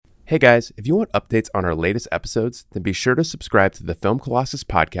Hey guys, if you want updates on our latest episodes, then be sure to subscribe to the Film Colossus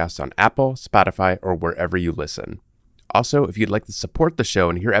podcast on Apple, Spotify, or wherever you listen. Also, if you'd like to support the show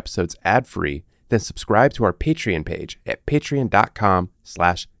and hear episodes ad-free, then subscribe to our Patreon page at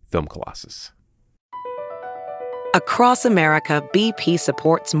patreon.com/filmcolossus. Across America, BP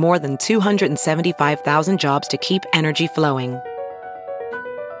supports more than 275,000 jobs to keep energy flowing.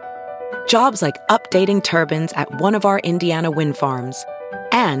 Jobs like updating turbines at one of our Indiana wind farms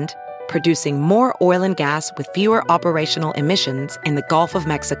and producing more oil and gas with fewer operational emissions in the Gulf of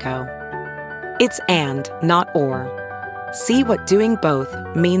Mexico. It's and, not or. See what doing both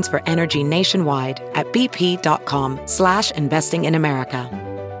means for energy nationwide at bp.com/investing in America.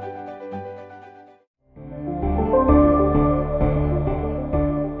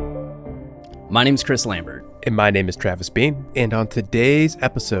 My name's Chris Lambert. And my name is Travis Bean. And on today's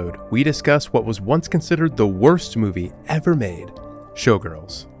episode, we discuss what was once considered the worst movie ever made,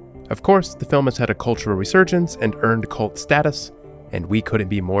 Showgirls. Of course, the film has had a cultural resurgence and earned cult status, and we couldn't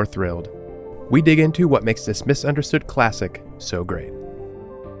be more thrilled. We dig into what makes this misunderstood classic so great.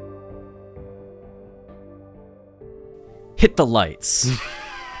 Hit the lights.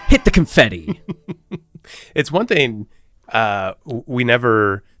 Hit the confetti. It's one thing we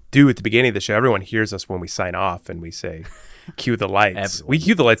never do at the beginning of the show. Everyone hears us when we sign off and we say, cue the lights. Everyone. We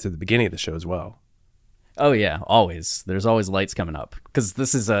cue the lights at the beginning of the show as well. Oh yeah, always. There's always lights coming up because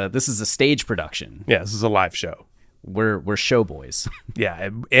this is a stage production. Yeah, this is a live show. We're show boys. Yeah,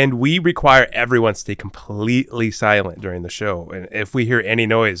 and we require everyone to stay completely silent during the show. And if we hear any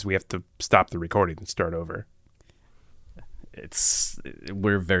noise, we have to stop the recording and start over.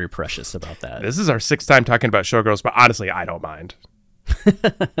 We're very precious about that. This is our sixth time talking about Showgirls, but honestly, I don't mind.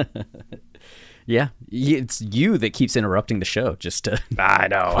 Yeah, it's you that keeps interrupting the show just to. I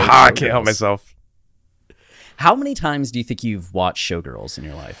know. I can't help myself. How many times do you think you've watched Showgirls in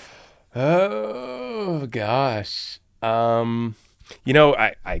your life? Oh, gosh. I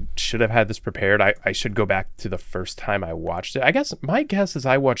should have had this prepared. I should go back to the first time I watched it. I guess my guess is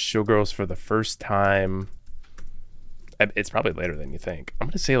I watched Showgirls for the first time. It's probably later than you think. I'm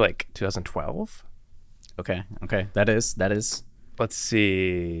going to say like 2012. Okay. That is. Let's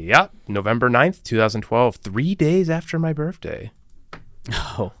see. Yeah, November 9th, 2012. 3 days after my birthday.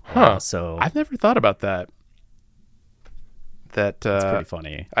 Oh, huh. Wow, so I've never thought about that. That's pretty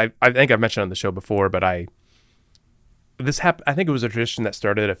funny. I think I've mentioned on the show before, but I think it was a tradition that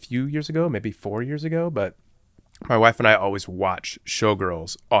started a few years ago, maybe 4 years ago, but my wife and I always watch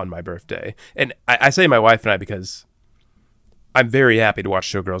Showgirls on my birthday. And I say my wife and I because I'm very happy to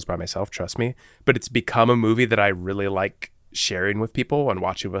watch Showgirls by myself, trust me, but it's become a movie that I really like sharing with people and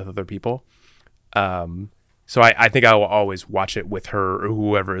watching with other people. So I think I will always watch it with her or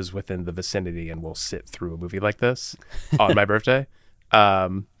whoever is within the vicinity, and we'll sit through a movie like this on my birthday.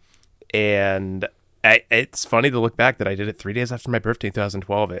 It's funny to look back that I did it 3 days after my birthday in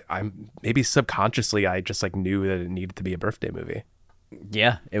 2012. Maybe subconsciously I just like knew that it needed to be a birthday movie.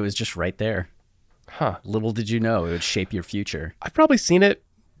 Yeah, it was just right there. Huh. Little did you know it would shape your future. I've probably seen it.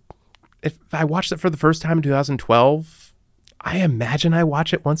 If I watched it for the first time in 2012, I imagine I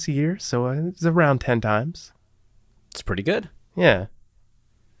watch it once a year. So it's around 10 times. It's pretty good. Yeah.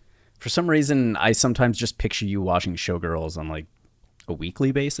 For some reason, I sometimes just picture you watching Showgirls on like a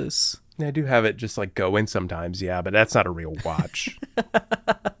weekly basis. I do have it just like going sometimes, yeah, but that's not a real watch.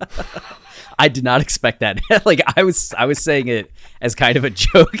 I did not expect that. Like I was saying it as kind of a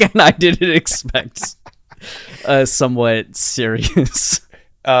joke, and I didn't expect somewhat serious.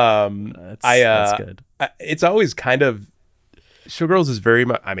 That's good. It's always kind of Showgirls is very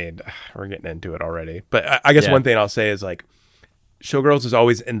much. I mean, we're getting into it already, but I guess one thing I'll say is like Showgirls is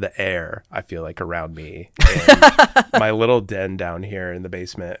always in the air. I feel like around me, and my little den down here in the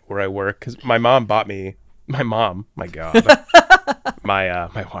basement where I work, because my mom bought me. My mom, my God, my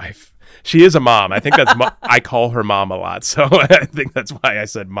wife. She is a mom. I think that's. I call her mom a lot, so I think that's why I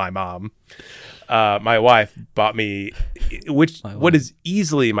said my mom. My wife bought me, what is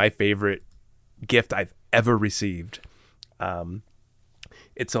easily my favorite gift I've ever received.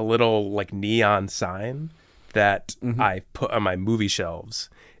 It's a little like neon sign that I put on my movie shelves,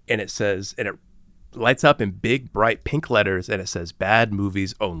 and it lights up in big bright pink letters, and it says "Bad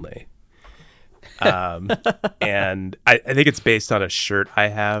Movies Only." And I think it's based on a shirt I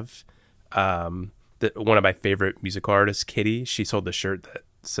have. That one of my favorite music artists, Kitty, she sold the shirt that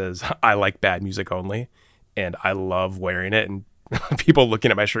says "I like bad music only," and I love wearing it. And people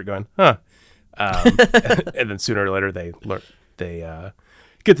looking at my shirt going, "Huh." And then sooner or later they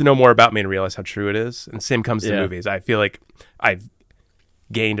get to know more about me and realize how true it is. And same comes to movies. I feel like I've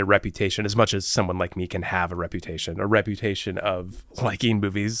gained a reputation, as much as someone like me can have a reputation of liking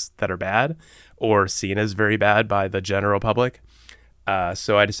movies that are bad or seen as very bad by the general public.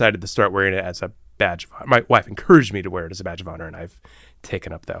 So I decided to start wearing it as a badge of honor. My wife encouraged me to wear it as a badge of honor, and I've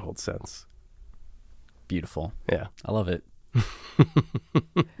taken up that whole sense. Beautiful. Yeah. I love it.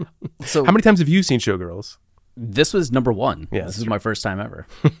 So how many times have you seen Showgirls? This was number 1. Yeah, this is my first time ever.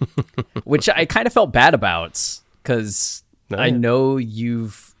 Which I kind of felt bad about, because I know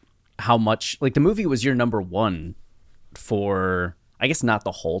how much, like, the movie was your number 1 for, I guess, not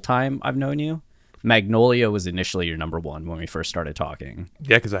the whole time I've known you. Magnolia was initially your number 1 when we first started talking.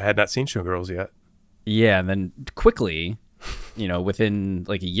 Yeah, because I had not seen Showgirls yet. Yeah, and then quickly, within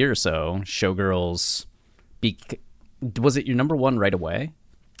like a year or so, Showgirls, was it your number 1 right away?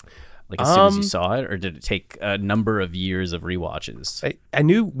 Like, as soon as you saw it, or did it take a number of years of rewatches? I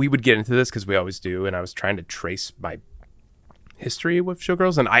knew we would get into this because we always do, and I was trying to trace my history with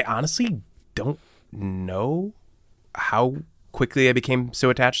Showgirls, and I honestly don't know how quickly I became so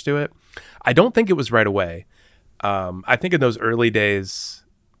attached to it. I don't think it was right away. I think in those early days,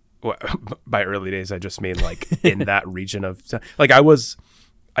 well, by early days I just mean like in that region of, like,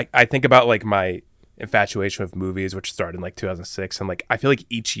 I think about like my infatuation with movies, which started in like 2006, and like I feel like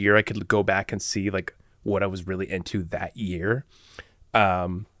each year I could go back and see like what I was really into that year.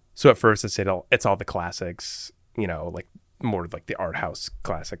 So at first I said it's all the classics, like more like the art house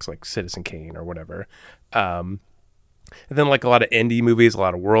classics like Citizen Kane or whatever. And then like a lot of indie movies, a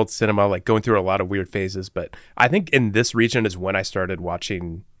lot of world cinema, like going through a lot of weird phases. But I think in this region is when I started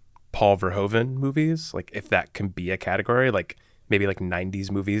watching Paul Verhoeven movies, like if that can be a category, like maybe like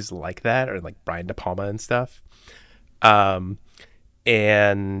 90s movies like that, or like Brian De Palma and stuff. And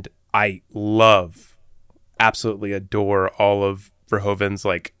I absolutely adore all of Verhoeven's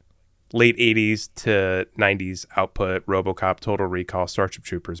like late 80s to 90s output: RoboCop, Total Recall, Starship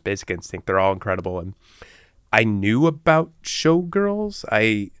Troopers, Basic Instinct. They're all incredible. And I knew about Showgirls.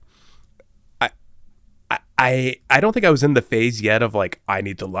 I don't think I was in the phase yet of like I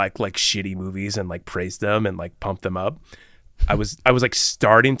need to like shitty movies and like praise them and like pump them up. I was like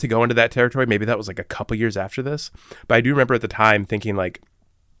starting to go into that territory. Maybe that was like a couple years after this. But I do remember at the time thinking like,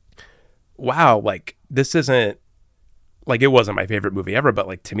 wow, like this isn't, like, it wasn't my favorite movie ever, but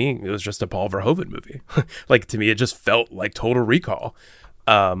like to me it was just a Paul Verhoeven movie. Like to me it just felt like Total Recall.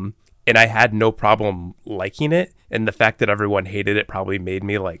 And I had no problem liking it, and the fact that everyone hated it probably made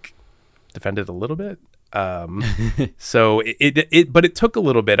me like defend it a little bit. So but it took a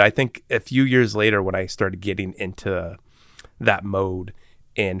little bit. I think a few years later when I started getting into that mode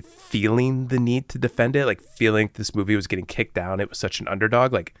and feeling the need to defend it, like feeling this movie was getting kicked down, it was such an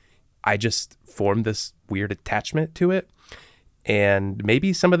underdog, like I just formed this weird attachment to it. And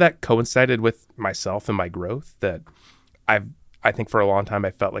maybe some of that coincided with myself and my growth, that I think for a long time I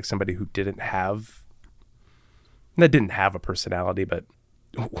felt like somebody who didn't have a personality, but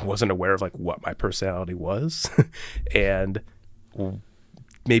wasn't aware of like what my personality was and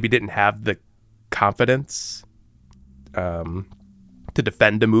maybe didn't have the confidence to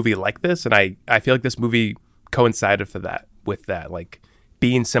defend a movie like this. And I feel like this movie coincided with that, like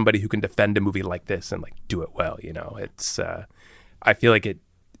being somebody who can defend a movie like this and like do it well. It's I feel like it,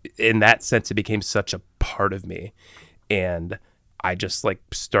 in that sense, it became such a part of me. And I just I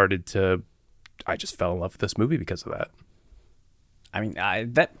just fell in love with this movie because of that. I mean,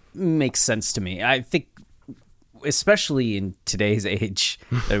 that makes sense to me. I think, especially in today's age,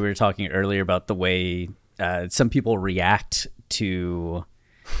 that we were talking earlier about the way some people react to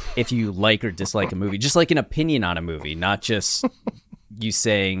if you like or dislike a movie, just like an opinion on a movie, not just you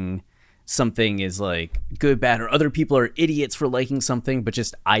saying something is like good, bad, or other people are idiots for liking something, but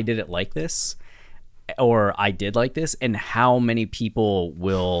just I didn't like this, or I did like this, and how many people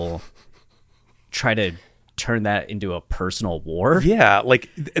will try to turn that into a personal war. Yeah, like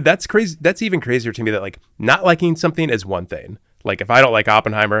that's crazy. That's even crazier to me, that like not liking something is one thing. Like if I don't like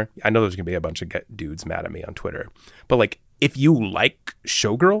Oppenheimer, I know there's gonna be a bunch of dudes mad at me on Twitter, but like if you like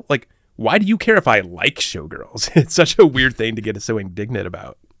Showgirl, like why do you care if I like Showgirls? It's such a weird thing to get so indignant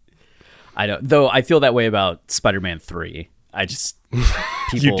about. I know, though I feel that way about Spider-Man 3. I just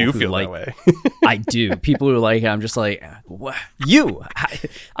you do feel that way. I do. People who like it, I'm just like, what?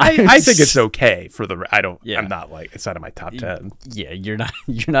 I think it's okay for the. I don't. Yeah. I'm not like, it's not in my top 10. Yeah, you're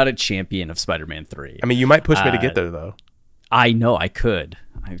not a champion of Spider-Man 3. I mean, you might push me to get there though. I know I could.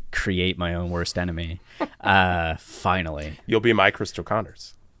 I create my own worst enemy. Finally, you'll be my Crystal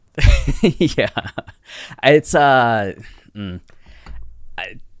Connors. Yeah, it's so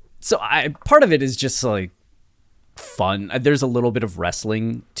part of it is just like, fun. There's a little bit of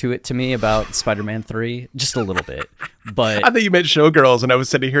wrestling to it to me about Spider-Man 3, just a little bit. But I thought you meant Showgirls, and I was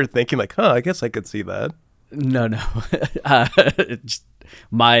sitting here thinking like, I guess I could see that. no. Just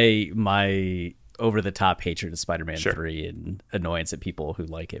my over the top hatred of Spider-Man 3 and annoyance at people who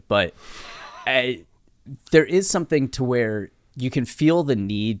like it. But there is something to where you can feel the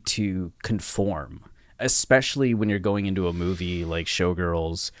need to conform, especially when you're going into a movie like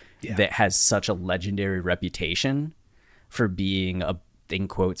Showgirls that has such a legendary reputation for being a, in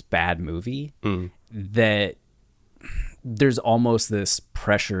quotes, bad movie, that there's almost this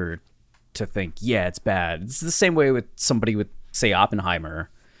pressure to think, yeah, it's bad. It's the same way with somebody with, say, Oppenheimer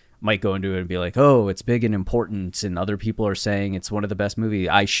might go into it and be like, oh, it's big and important, and other people are saying it's one of the best movies.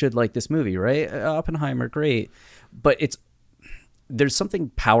 I should like this movie, right? Oppenheimer, great. But there's something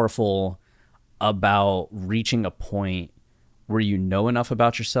powerful about reaching a point where you know enough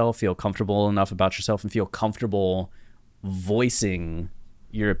about yourself, feel comfortable enough about yourself, and feel comfortable voicing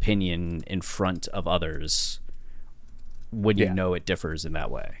your opinion in front of others when you know it differs in that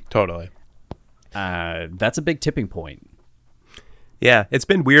way. Totally. That's a big tipping point. Yeah, it's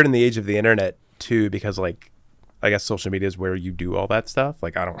been weird in the age of the internet too, because like, I guess social media is where you do all that stuff.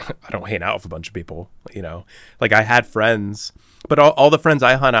 Like I don't hang out with a bunch of people, you know. Like I had friends, but all the friends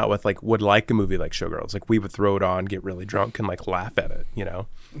I hung out with like would like a movie like Showgirls. Like we would throw it on, get really drunk, and like laugh at it, you know.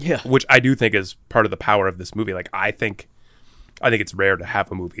 Yeah. Which I do think is part of the power of this movie. Like I think it's rare to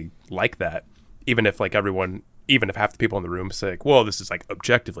have a movie like that, even if half the people in the room say like, well, this is like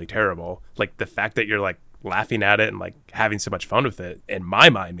objectively terrible. Like the fact that you're like laughing at it and like having so much fun with it, in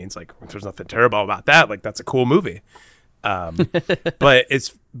my mind, means like there's nothing terrible about that. Like that's a cool movie. But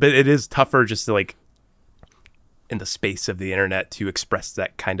it is tougher just to like in the space of the internet to express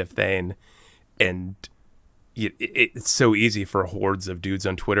that kind of thing, and it's so easy for hordes of dudes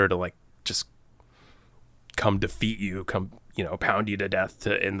on Twitter to like just come defeat you, pound you to death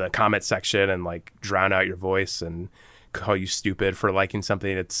in the comment section and like drown out your voice and call you stupid for liking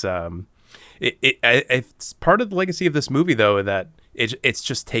something. It's part of the legacy of this movie, though, that it's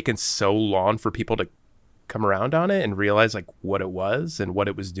just taken so long for people to come around on it and realize like what it was and what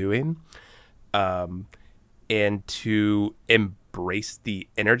it was doing, and to embrace the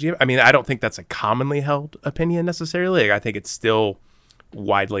energy of it. I mean, I don't think that's a commonly held opinion necessarily. Like, I think it's still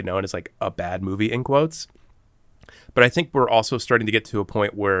widely known as like a bad movie in quotes, but I think we're also starting to get to a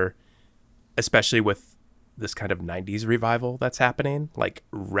point where, especially with this kind of 90s revival that's happening, like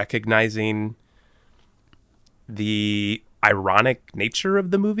recognizing the ironic nature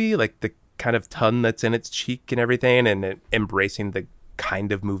of the movie, like the kind of tongue that's in its cheek and everything, and embracing the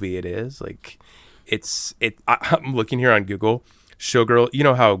kind of movie it is. Like I'm looking here on Google, Showgirl, you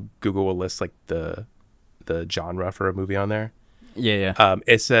know how Google will list like the genre for a movie on there? Yeah.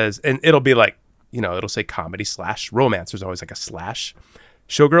 It says, and it'll be like, it'll say comedy / romance. There's always like a slash.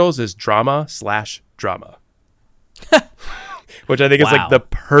 Showgirls is drama / drama. Which I think is like the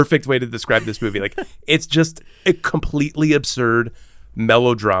perfect way to describe this movie. Like it's just a completely absurd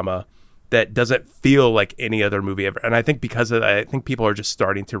melodrama that doesn't feel like any other movie ever. And I think because of that, I think people are just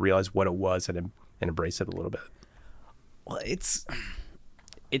starting to realize what it was and embrace it a little bit. Well, it's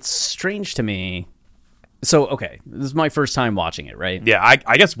strange to me. So, okay, this is my first time watching it, right? Yeah,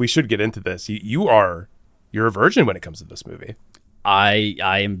 I guess we should get into this. You're a virgin when it comes to this movie. I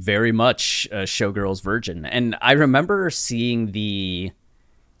am very much a Showgirls virgin, and I remember seeing the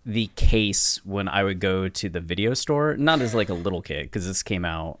case when I would go to the video store, not as like a little kid, because this came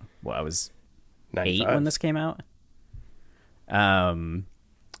out, I was 95. 8 when this came out.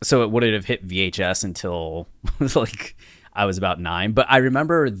 So it wouldn't have hit VHS until like I was about 9. But I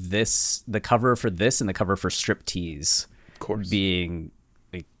remember the cover for this and the cover for Striptease, of course, being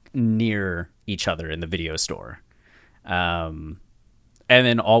like near each other in the video store. And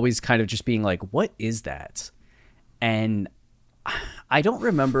then always kind of just being like, what is that? And I don't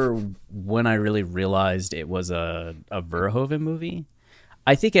remember when I really realized it was a Verhoeven movie.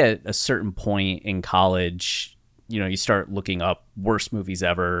 I think at a certain point in college, you start looking up worst movies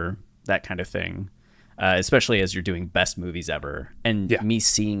ever, that kind of thing, especially as you're doing best movies ever. And me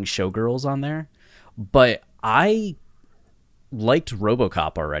seeing Showgirls on there. But I liked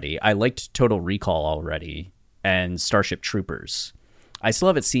RoboCop already. I liked Total Recall already and Starship Troopers. I still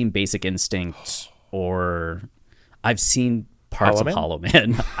haven't seen Basic Instinct, or I've seen parts of Hollow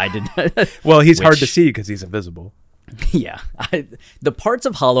Man. I did. Well, he's hard to see because he's invisible. Yeah. The parts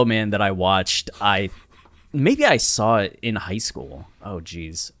of Hollow Man that I watched, maybe I saw it in high school. Oh,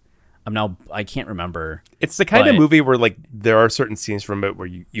 geez. I can't remember. It's the kind of movie where like there are certain scenes from it where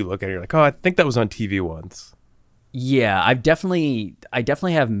you look at it, you're like, oh, I think that was on TV once. Yeah, I definitely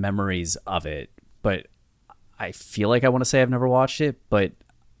have memories of it, but I feel like I want to say I've never watched it, but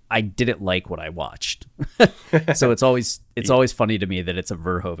I didn't like what I watched. So it's always funny to me that it's a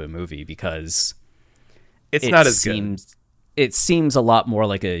Verhoeven movie because it's not as good. It seems a lot more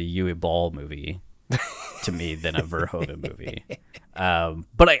like a Uwe Ball movie to me than a Verhoeven movie.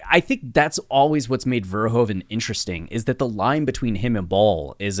 But I think that's always what's made Verhoeven interesting, is that the line between him and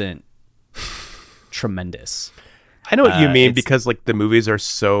Ball isn't tremendous. I know what you mean, because like the movies are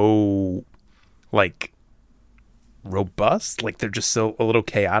so like robust, like they're just so a little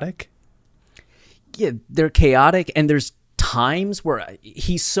chaotic. Yeah, they're chaotic, and there's times where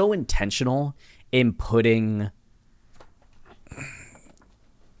he's so intentional in putting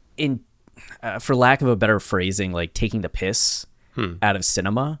in, for lack of a better phrasing, like taking the piss out of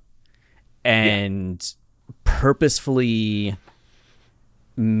cinema and purposefully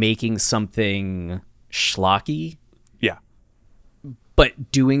making something schlocky. Yeah.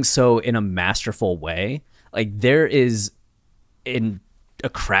 But doing so in a masterful way. Like there is a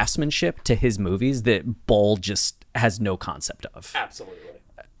craftsmanship to his movies that Ball just has no concept of. Absolutely.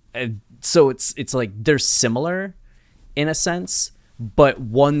 And so it's like they're similar in a sense, but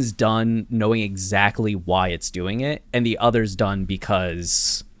one's done knowing exactly why it's doing it, and the other's done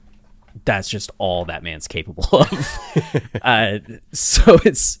because that's just all that man's capable of. So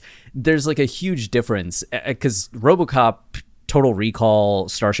there's like a huge difference, because RoboCop, Total Recall,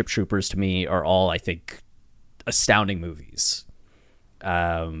 Starship Troopers to me are all, I think, astounding movies.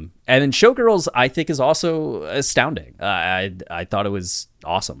 And then Showgirls, I think, is also astounding. I thought it was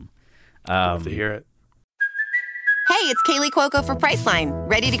awesome. Love to hear it. Hey, it's Kaylee Cuoco for Priceline.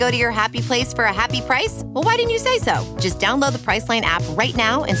 Ready to go to your happy place for a happy price? Well, why didn't you say so? Just download the Priceline app right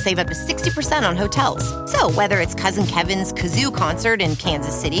now and save up to 60% on hotels. So whether it's Cousin Kevin's Kazoo Concert in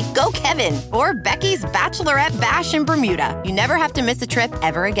Kansas City, go Kevin, or Becky's Bachelorette Bash in Bermuda, you never have to miss a trip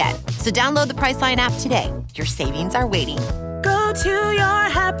ever again. So download the Priceline app today. Your savings are waiting. Go to your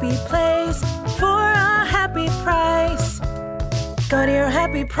happy place for a happy price. Go to your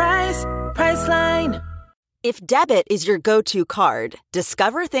happy price, Priceline. If debit is your go-to card,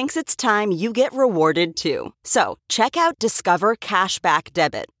 Discover thinks it's time you get rewarded too. So, check out Discover Cashback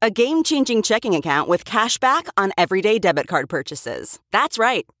Debit, a game-changing checking account with cash back on everyday debit card purchases. That's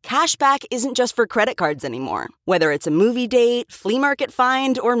right, cashback isn't just for credit cards anymore. Whether it's a movie date, flea market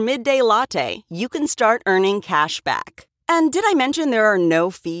find, or midday latte, you can start earning cash back. And did I mention there are no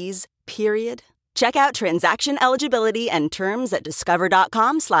fees, period? Check out transaction eligibility and terms at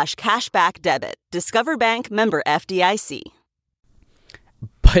discover.com/cashbackdebit. Discover Bank, member FDIC.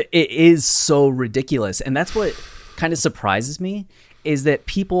 But it is so ridiculous. And that's what kind of surprises me, is that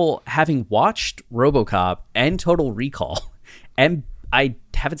people, having watched RoboCop and Total Recall, and I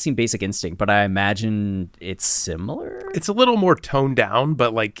haven't seen Basic Instinct, but I imagine it's similar. It's a little more toned down,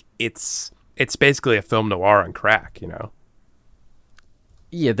 but like it's basically a film noir on crack, you know?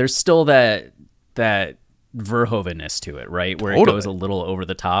 Yeah, there's still that Verhoeven-ness to it, right? Where it goes a little over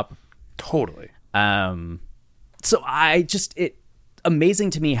the top. Totally. So amazing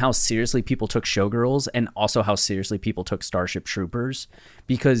to me how seriously people took Showgirls, and also how seriously people took Starship Troopers,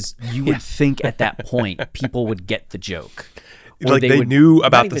 because you would think at that point people would get the joke. Like they knew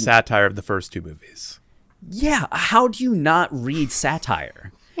about the satire of the first two movies. Yeah. How do you not read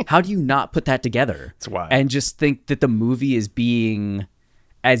satire? How do you not put that together? That's wild. And just think that the movie is being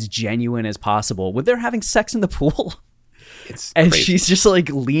as genuine as possible when they're having sex in the pool. It's and crazy. She's just like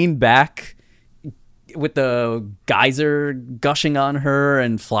leaned back with the geyser gushing on her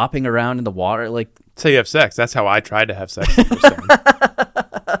and flopping around in the water. Like, that's how you have sex. That's how I tried to have sex the first time.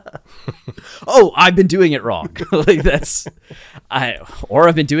 Oh, I've been doing it wrong. Like or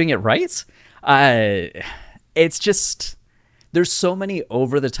I've been doing it right. It's just, there's so many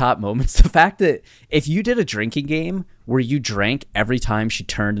over the top moments. The fact that if you did a drinking game where you drank every time she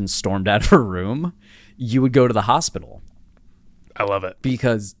turned and stormed out of her room, you would go to the hospital. I love it.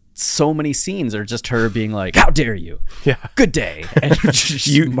 Because so many scenes are just her being like, how dare you? Yeah. Good day. And just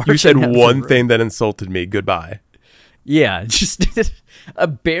you said one thing that insulted me. Goodbye. Yeah. Just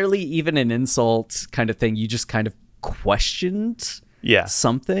barely even an insult kind of thing. You just kind of questioned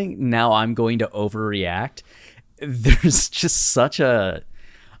something. Now I'm going to overreact. There's just such a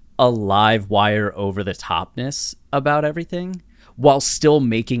live wire over the topness about everything, while still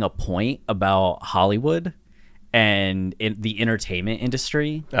making a point about Hollywood and the entertainment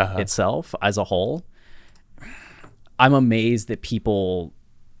industry itself as a whole. I'm amazed that people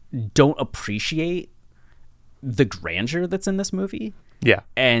don't appreciate the grandeur that's in this movie. Yeah.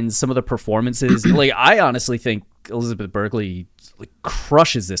 And some of the performances. Like, I honestly think Elizabeth Berkley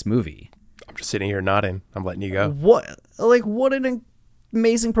crushes this movie. I'm just sitting here nodding. I'm letting you go. What an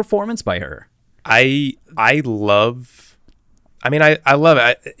amazing performance by her. I love. I mean, I love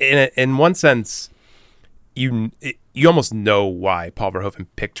it. In one sense, you almost know why Paul Verhoeven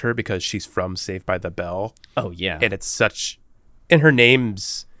picked her, because she's from Saved by the Bell. Oh yeah, and it's such. And her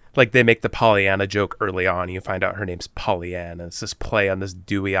name's like, they make the Pollyanna joke early on. You find out her name's Pollyanna. It's this play on this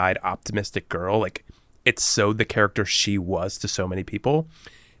dewy-eyed, optimistic girl. Like, it's so the character she was to so many people.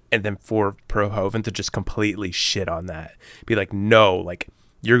 And then for Verhoeven to just completely shit on that, be like, no, like,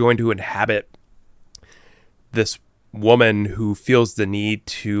 you're going to inhabit this woman who feels the need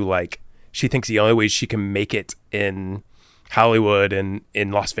to, like, she thinks the only way she can make it in Hollywood and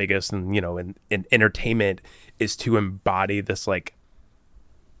in Las Vegas and, you know, in entertainment is to embody this, like,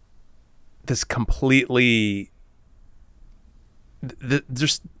 this completely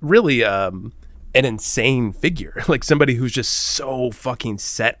just really an insane figure, like somebody who's just so fucking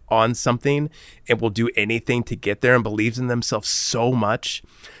set on something and will do anything to get there and believes in themselves so much,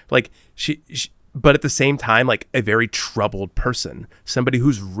 like she but at the same time, like, a very troubled person, somebody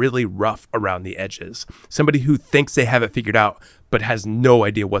who's really rough around the edges, somebody who thinks they have it figured out but has no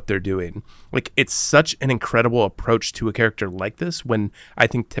idea what they're doing. Like, it's such an incredible approach to a character like this, when I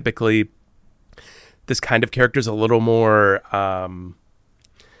think typically this kind of character is a little more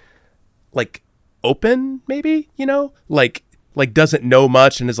like open, maybe, you know, like doesn't know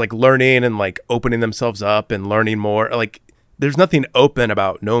much and is like learning and like opening themselves up and learning more. Like, there's nothing open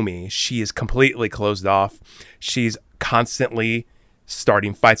about Nomi. She is completely closed off. She's constantly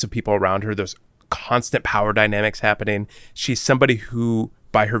starting fights with people around her. There's constant power dynamics happening. She's somebody who,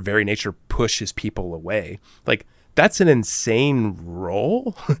 by her very nature, pushes people away. Like, that's an insane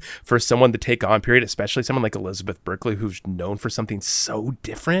role for someone to take on, period, especially someone like Elizabeth Berkley, who's known for something so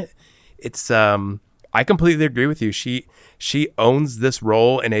different. It's, I completely agree with you. She owns this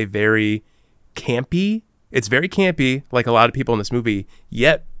role in a very campy, it's very campy, like a lot of people in this movie,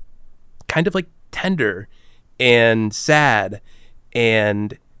 yet kind of like tender and sad.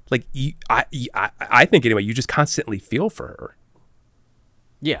 And like, I think anyway, you just constantly feel for her.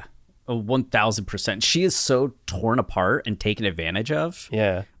 Yeah. 1,000%. She is so torn apart and taken advantage of.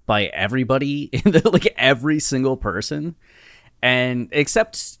 Yeah. By everybody, like every single person, and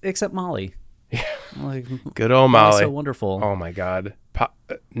except Molly. Yeah. Like, good old Molly. So wonderful. Oh my God.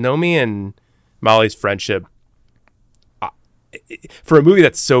 Nomi and Molly's friendship, for a movie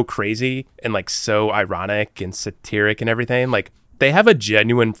that's so crazy and like so ironic and satiric and everything, like, they have a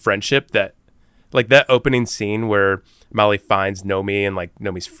genuine friendship that, like, that opening scene where Molly finds Nomi and like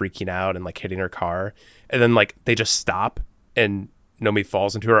Nomi's freaking out and like hitting her car, and then like they just stop and Nomi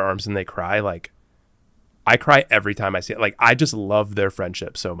falls into her arms and they cry. Like, I cry every time I see it. Like, I just love their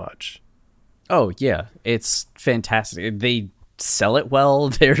friendship so much. Oh yeah, it's fantastic. They sell it well.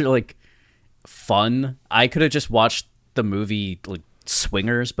 They're like fun. I could have just watched the movie like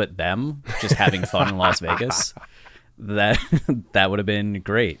Swingers, but them just having fun in Las Vegas. That would have been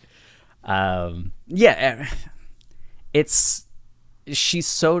great. Yeah, she's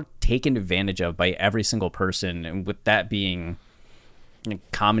so taken advantage of by every single person, and with that being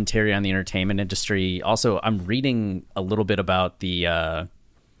commentary on the entertainment industry. Also, I'm reading a little bit about the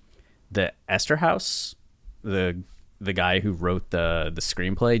Esterhaus, the guy who wrote the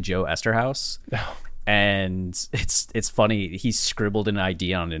screenplay, Joe Esterhaus. Oh. And it's funny, he scribbled an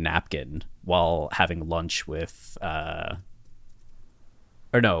idea on a napkin while having lunch with or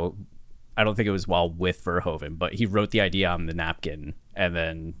no, I don't think it was while with Verhoeven, but he wrote the idea on the napkin, and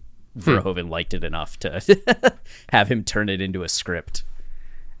then Verhoeven liked it enough to have him turn it into a script.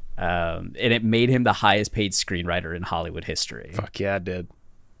 And it made him the highest paid screenwriter in Hollywood history. Fuck yeah, it did.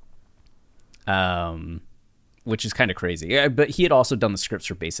 Which is kind of crazy. Yeah, but he had also done the scripts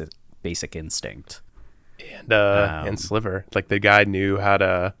for Basic Instinct. And Sliver. Like, the guy knew how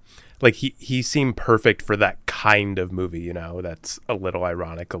to, like, he seemed perfect for that kind of movie, you know, that's a little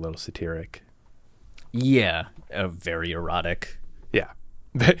ironic, a little satiric. Yeah, very erotic. Yeah,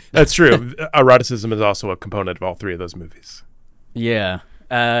 that's true. Eroticism is also a component of all three of those movies. Yeah.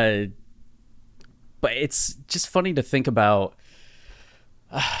 But it's just funny to think about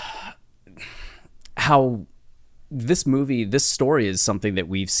how this story is something that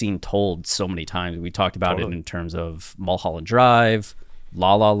we've seen told so many times. We talked about it in terms of Mulholland Drive,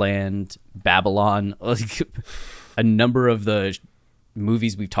 La La Land, Babylon, like a number of the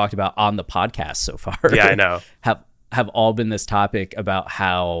movies we've talked about on the podcast so far. Yeah, I know. have all been this topic about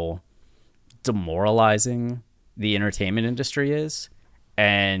how demoralizing the entertainment industry is,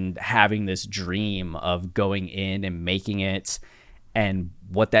 and having this dream of going in and making it, and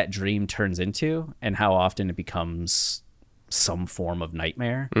what that dream turns into, and how often it becomes some form of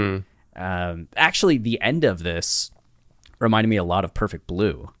nightmare. Actually, the end of this reminded me a lot of Perfect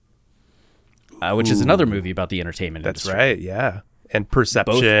Blue. which is another movie about the entertainment That's industry. right, yeah. And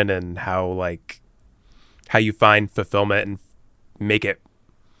perception and how you find fulfillment and make it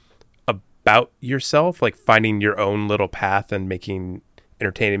about yourself, like finding your own little path and making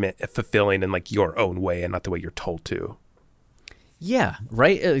entertainment fulfilling in like your own way and not the way you're told to. Yeah,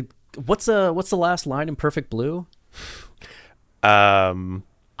 right. What's the last line in Perfect Blue? I'm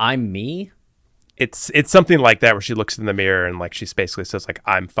me. It's something like that where she looks in the mirror and like she basically says like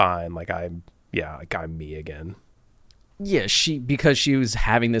I'm fine, like I'm me again. Yeah, because she was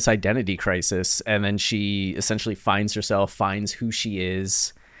having this identity crisis, and then she essentially finds herself, finds who she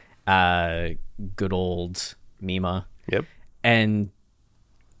is. Good old Mima. Yep. And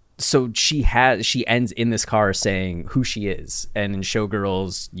so she ends in this car saying who she is, and in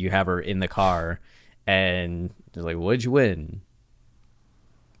Showgirls you have her in the car, and they're like, "What'd you win?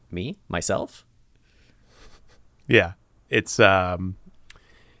 Me, myself." Yeah, it's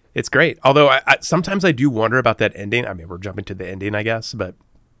great. Although I sometimes I do wonder about that ending. I mean, we're jumping to the ending, I guess, but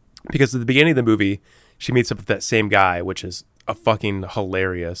because at the beginning of the movie, she meets up with that same guy, which is a fucking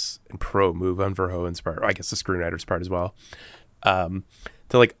hilarious and pro move on Verhoeven's part, or I guess the screenwriter's part as well.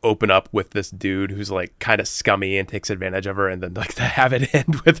 To like open up with this dude who's like kind of scummy and takes advantage of her, and then like to have it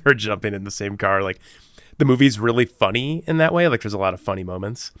end with her jumping in the same car. Like the movie's really funny in that way. Like there's a lot of funny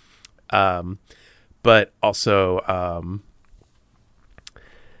moments. But also,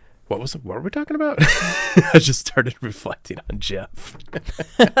 what were we talking about? I just started reflecting on Jeff.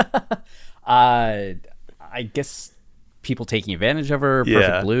 I guess people taking advantage of her.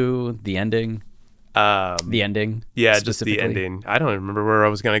 Perfect Blue, the ending. The ending. Yeah, just the ending. I don't remember where I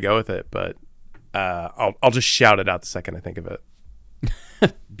was going to go with it, but I'll just shout it out the second I think of it.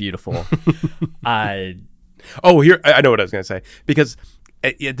 Beautiful. Oh, here I know what I was going to say, because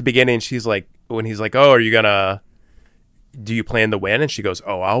at the beginning she's like, when he's like, "Oh, do you plan to win?" And she goes,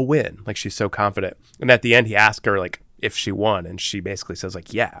 "Oh, I'll win." Like she's so confident. And at the end he asked her like if she won, and she basically says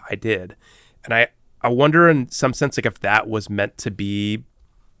like, "Yeah, I did." And I wonder in some sense like if that was meant to be,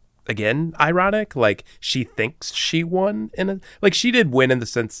 again, ironic, like she thinks she won like she did win in the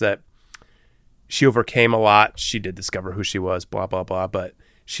sense that she overcame a lot. She did discover who she was, blah, blah, blah. But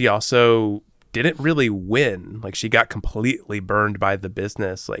she also didn't really win. Like she got completely burned by the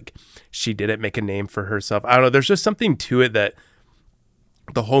business. Like she didn't make a name for herself. I don't know. There's just something to it that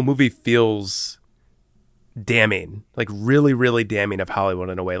the whole movie feels damning, like really, really damning of Hollywood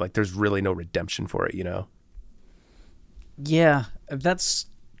in a way. Like there's really no redemption for it, you know? Yeah, that's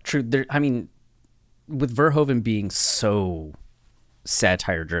true. I mean, with Verhoeven being so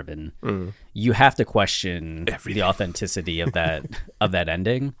satire driven, you have to question the authenticity of that of that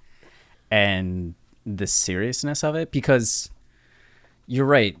ending and the seriousness of it, because you're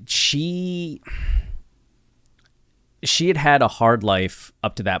right. She had a hard life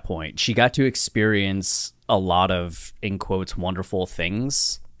up to that point. She got to experience a lot of, in quotes, wonderful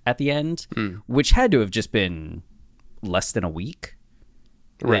things at the end, which had to have just been less than a week.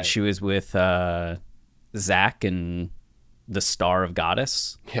 Right. That she was with Zach and the star of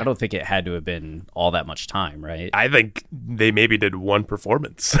Goddess. Yeah. I don't think it had to have been all that much time, right? I think they maybe did one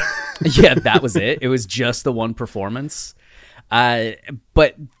performance. Yeah, that was it. It was just the one performance.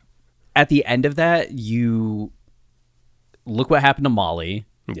 But at the end of that, you look what happened to Molly.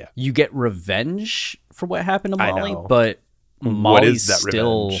 Yeah. You get revenge for what happened to Molly, know. but Molly's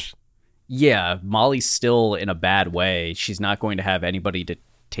still revenge? Yeah, Molly's still in a bad way. She's not going to have anybody to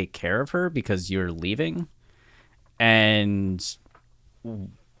take care of her because you're leaving. And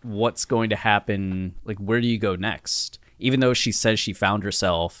what's going to happen? Like, where do you go next? Even though she says she found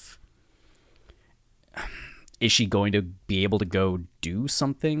herself, is she going to be able to go do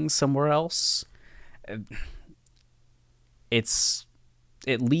something somewhere else? It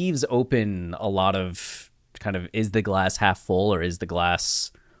leaves open a lot of kind of, is the glass half full or is the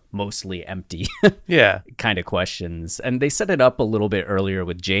glass mostly empty? Yeah. Kind of questions. And they set it up a little bit earlier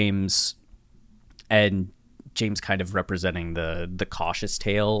with James, and James kind of representing the cautious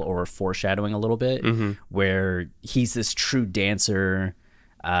tale, or foreshadowing a little bit, where he's this true dancer.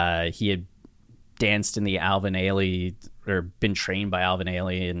 He had danced in the Alvin Ailey, or been trained by Alvin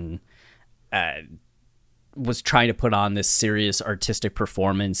Ailey, and was trying to put on this serious artistic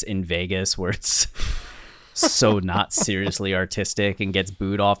performance in Vegas where it's so not seriously artistic, and gets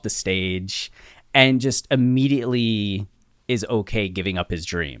booed off the stage, and just immediately is okay giving up his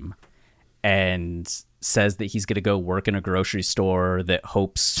dream, and says that he's going to go work in a grocery store that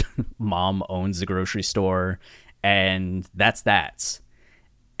hopes mom owns the grocery store, and that's that.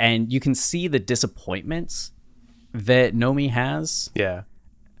 And you can see the disappointment that Nomi has. Yeah.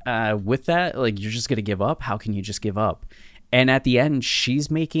 With that, like, you're just going to give up? How can you just give up? And at the end,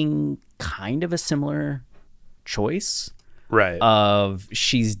 she's making kind of a similar choice. Right. Of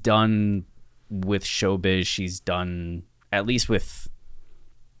she's done with showbiz. She's done at least with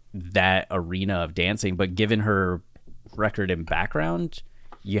that arena of dancing. But given her record and background,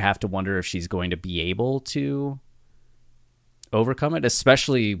 you have to wonder if she's going to be able to overcome it,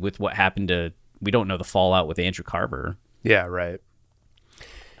 especially with what happened to, we don't know the fallout with Andrew Carver. Yeah, right.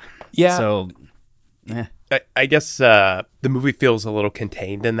 Yeah. So, I guess the movie feels a little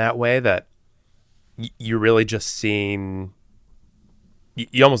contained in that way, that you're really just seeing,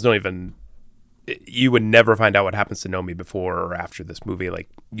 you almost don't even, you would never find out what happens to Nomi before or after this movie. Like,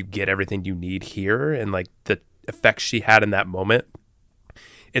 you get everything you need here, and like the effects she had in that moment,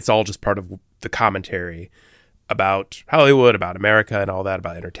 it's all just part of the commentary about Hollywood, about America, and all that,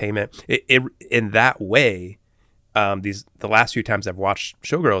 about entertainment. It in that way, the last few times I've watched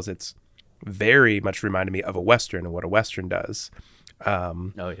Showgirls, it's very much reminded me of a Western and what a Western does.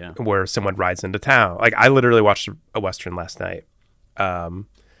 Where someone rides into town. Like, I literally watched a Western last night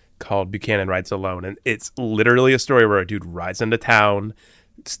called Buchanan Rides Alone, and it's literally a story where a dude rides into town,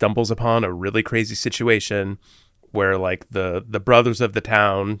 stumbles upon a really crazy situation where like the brothers of the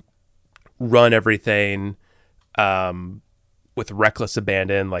town run everything with reckless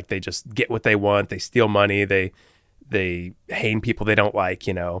abandon. Like, they just get what they want, they steal money, they hang people they don't like,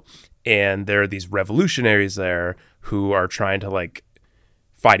 you know. And there are these revolutionaries there who are trying to like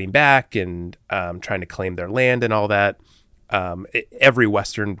fighting back and trying to claim their land and all that. Every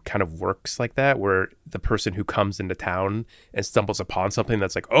Western kind of works like that, where the person who comes into town and stumbles upon something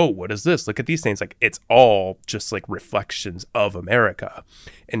that's like, oh, what is this? Look at these things. Like, it's all just like reflections of America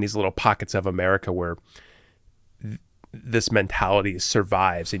and these little pockets of America where this mentality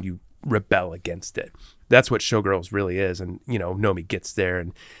survives and you rebel against it. That's what Showgirls really is. And, you know, Nomi gets there,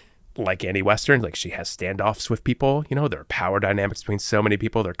 and like any Western, like, she has standoffs with people. You know, there are power dynamics between so many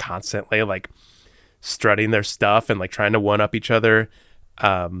people. They're constantly like strutting their stuff and like trying to one up each other.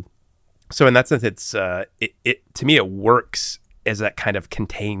 So in that sense, it's it to me, it works as that kind of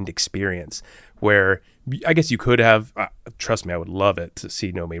contained experience where I guess you could have, trust me, I would love it to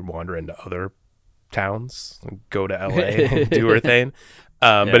see Nomi wander into other towns, go to LA and do her thing.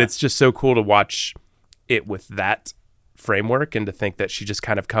 But it's just so cool to watch it with that framework, and to think that she just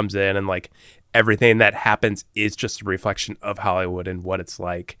kind of comes in and like everything that happens is just a reflection of Hollywood and what it's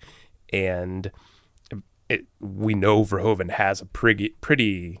like. And we know Verhoeven has a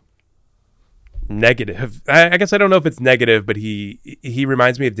pretty negative, I guess I don't know if it's negative, but he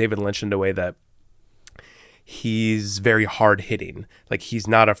reminds me of David Lynch in a way that he's very hard hitting. Like, he's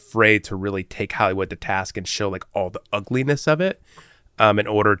not afraid to really take Hollywood to task and show like all the ugliness of it, in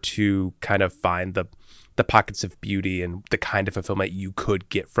order to kind of find the pockets of beauty and the kind of fulfillment you could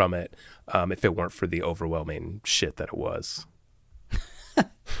get from it, if it weren't for the overwhelming shit that it was.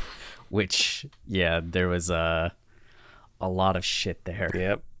 Which, yeah, there was a lot of shit there.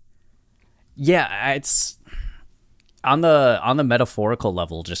 Yep. Yeah, it's on the metaphorical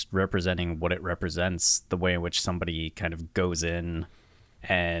level, just representing what it represents, the way in which somebody kind of goes in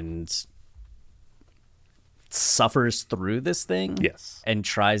and suffers through this thing, yes, and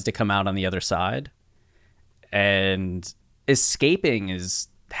tries to come out on the other side. And escaping is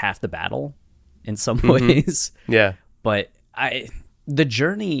half the battle in some ways. Yeah. But the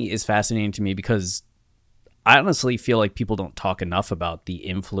journey is fascinating to me because I honestly feel like people don't talk enough about the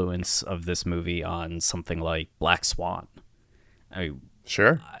influence of this movie on something like Black Swan.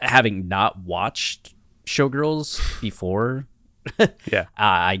 Sure. Having not watched Showgirls before, yeah,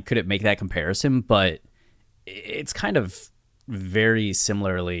 I couldn't make that comparison, but it's kind of very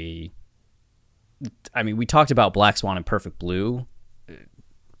similarly. I mean, we talked about Black Swan and Perfect Blue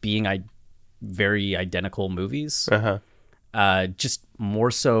being very identical movies. Just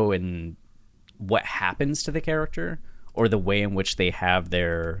more so in what happens to the character, or the way in which they have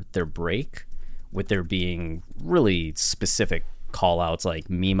their break, with there being really specific call outs like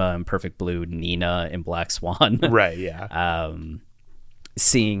Mima in Perfect Blue, Nina in Black Swan. Right, yeah.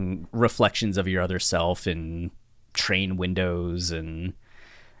 Seeing reflections of your other self in train windows and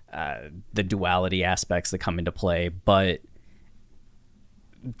the duality aspects that come into play. But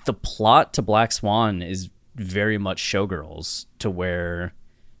the plot to Black Swan is very much Showgirls, to where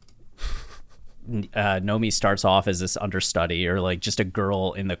Nomi starts off as this understudy, or like just a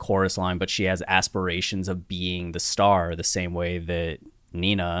girl in the chorus line, but she has aspirations of being the star, the same way that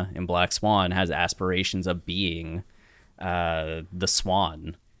Nina in Black Swan has aspirations of being the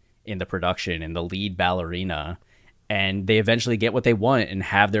swan in the production and the lead ballerina. And they eventually get what they want and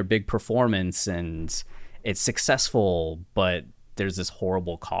have their big performance, and it's successful, but there's this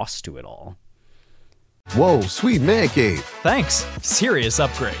horrible cost to it all. Whoa, sweet man cave. Thanks. Serious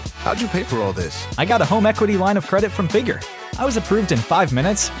upgrade. How'd you pay for all this? I got a home equity line of credit from Figure. I was approved in 5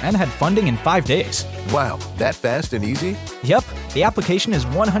 minutes and had funding in 5 days. Wow, that fast and easy? Yep, the application is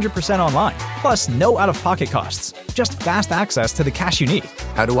 100% online, plus no out-of-pocket costs. Just fast access to the cash you need.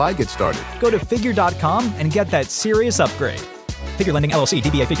 How do I get started? Go to figure.com and get that serious upgrade. Figure Lending LLC,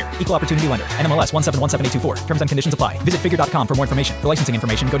 DBA Figure, Equal Opportunity Lender, NMLS 1717824. Terms and conditions apply. Visit figure.com for more information. For licensing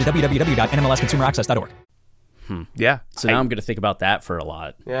information, go to www.nmlsconsumeraccess.org. Yeah. So now I'm going to think about that for a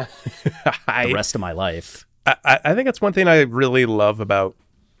lot. Yeah. The rest of my life. I think that's one thing I really love about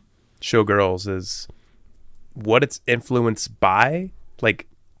Showgirls is what it's influenced by. Like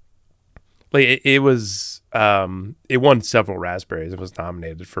it was, it won several Raspberries. It was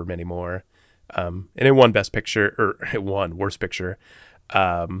nominated for many more. And it won Best Picture, or it won Worst Picture.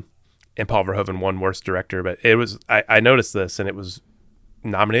 And Paul Verhoeven won Worst Director. But it was, I noticed this, and it was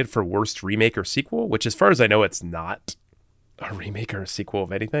nominated for Worst Remake or Sequel, which as far as I know, it's not a remake or a sequel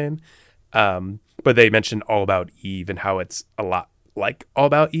of anything. But they mentioned All About Eve and how it's a lot like All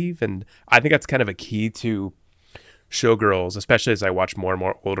About Eve. And I think that's kind of a key to Showgirls, especially as I watch more and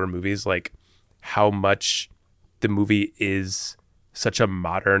more older movies, like how much the movie is such a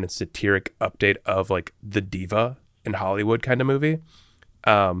modern and satiric update of like the diva in Hollywood kind of movie.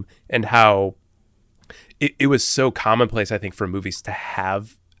 And how it was so commonplace, I think, for movies to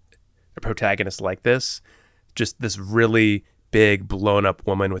have a protagonist like this, just this really big blown up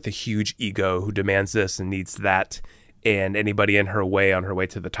woman with a huge ego who demands this and needs that. And anybody in her way on her way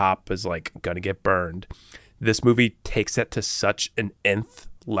to the top is like going to get burned. This movie takes it to such an nth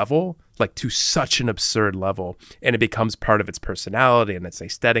level, like to such an absurd level, and it becomes part of its personality and its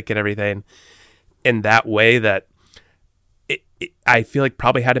aesthetic and everything in that way that it I feel like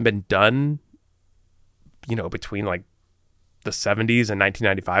probably hadn't been done, you know, between like the 70s and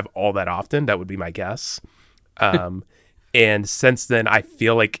 1995 all that often. That would be my guess. And since then, I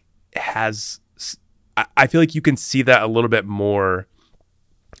feel like I feel like you can see that a little bit more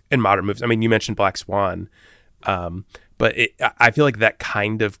in modern movies. I mean, you mentioned Black Swan, but I feel like that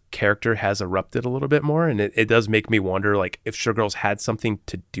kind of character has erupted a little bit more, and it does make me wonder, like, if Showgirls had something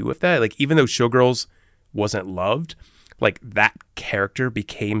to do with that. Like, even though Showgirls wasn't loved, like, that character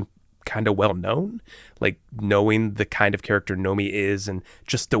became kind of well known. Like, knowing the kind of character Nomi is, and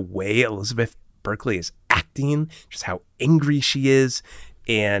just the way Elizabeth Berkley is acting, just how angry she is,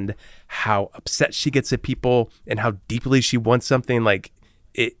 and how upset she gets at people, and how deeply she wants something. Like,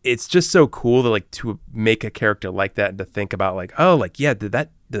 it's just so cool to like to make a character like that and to think about like, oh, like, yeah, did that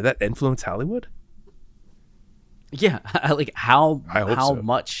influence Hollywood? Yeah, like how so.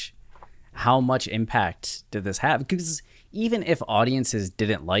 much impact did this have? Because even if audiences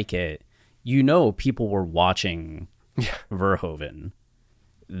didn't like it, you know, people were watching Verhoeven.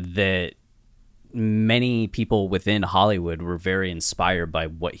 That many people within Hollywood were very inspired by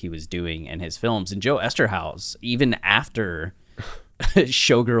what he was doing in his films. And Joe Esterhaus, even after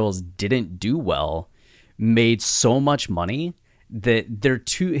Showgirls didn't do well, made so much money that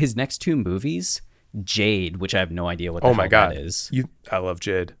his next two movies, Jade, which I have no idea what the hell that is. I love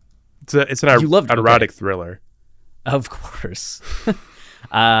Jade. It's an erotic thriller. Of course.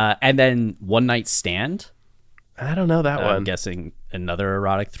 And then One Night Stand. I don't know that one. I'm guessing another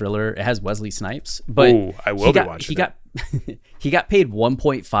erotic thriller. It has Wesley Snipes, but I will be watching it. He got paid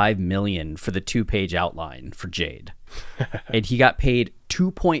 $1.5 million for the 2-page outline for Jade, and he got paid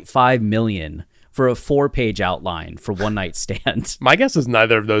 $2.5 million for a 4-page outline for One Night Stand. My guess is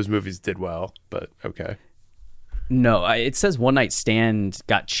neither of those movies did well, but okay. No, it says One Night Stand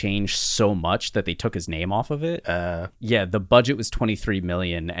got changed so much that they took his name off of it. Yeah, the budget was $23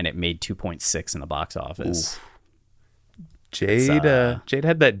 million, and it made 2.6 in the box office. Oof. Jade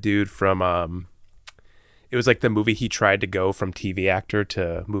had that dude from it was like the movie he tried to go from TV actor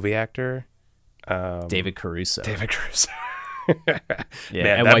to movie actor. David Caruso. Yeah,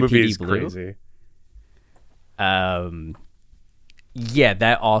 Man, that NYPD movie is Blue. crazy. Yeah,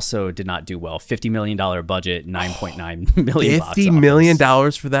 that also did not do well. $50 million budget, $9.9 million box office. $50 million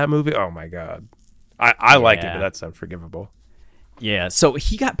for that movie? Oh my god. I like it, but that's unforgivable. Yeah, so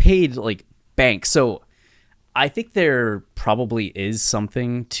he got paid like bank. So I think there probably is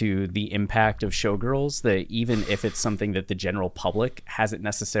something to the impact of Showgirls, that even if it's something that the general public hasn't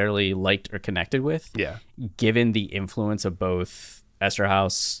necessarily liked or connected with, given the influence of both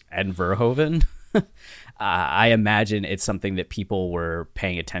Esterhaus and Verhoeven, I imagine it's something that people were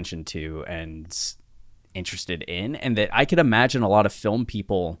paying attention to and interested in, and that I could imagine a lot of film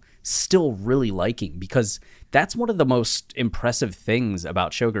people still really liking, because that's one of the most impressive things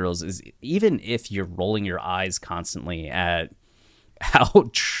about Showgirls is even if you're rolling your eyes constantly at how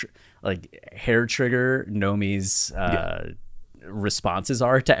like hair trigger Nomi's responses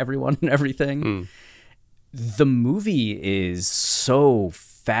are to everyone and everything. The movie is so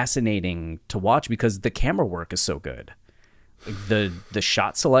fascinating to watch because the camera work is so good. The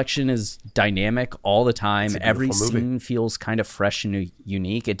shot selection is dynamic all the time. Every scene feels kind of fresh and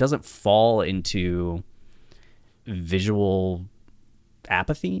unique. It doesn't fall into visual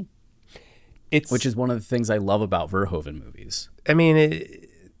apathy, which is one of the things I love about Verhoeven movies. I mean,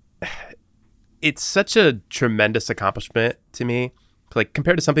 it's such a tremendous accomplishment to me. Like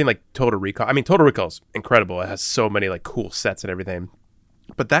compared to something like Total Recall. I mean, Total Recall is incredible. It has so many like cool sets and everything.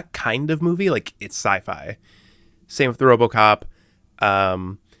 But that kind of movie, like it's sci-fi. Same with the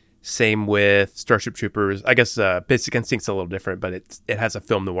RoboCop. Same with Starship Troopers. I guess Basic Instinct's a little different, but it has a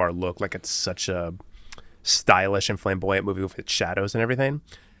film noir look. Like it's such a stylish and flamboyant movie with its shadows and everything.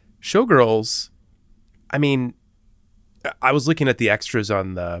 Showgirls, I mean, I was looking at the extras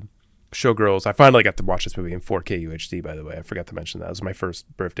on the Showgirls. I finally got to watch this movie in 4K UHD, by the way. I forgot to mention that. It was my first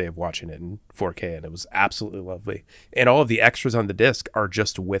birthday of watching it in 4K, and it was absolutely lovely. And all of the extras on the disc are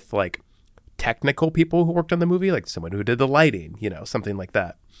just with like technical people who worked on the movie, like someone who did the lighting, something like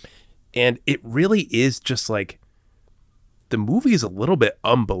that. And it really is just like the movie is a little bit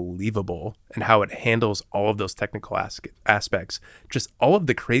unbelievable in how it handles all of those technical aspects, just all of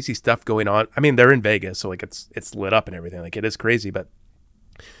the crazy stuff going on. I mean, they're in Vegas, so like it's lit up and everything. Like it is crazy, but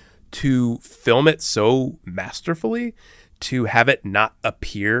to film it so masterfully, to have it not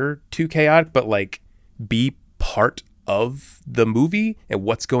appear too chaotic, but like be part of the movie and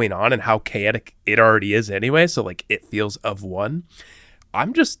what's going on and how chaotic it already is anyway. So like it feels of one.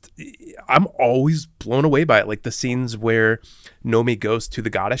 I'm always blown away by it. Like the scenes where Nomi goes to the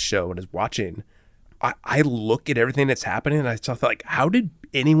goddess show and is watching. I look at everything that's happening and I thought like, how did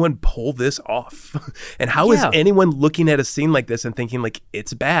anyone pull this off? And how is anyone looking at a scene like this and thinking like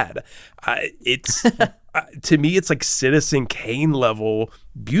it's bad? It's to me, it's like Citizen Kane level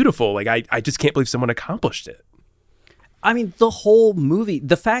beautiful. Like I just can't believe someone accomplished it. I mean, the whole movie,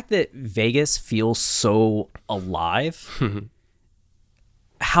 the fact that Vegas feels so alive.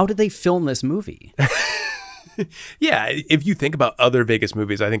 How did they film this movie? Yeah, if you think about other Vegas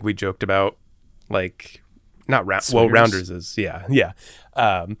movies, I think we joked about like Rounders is yeah.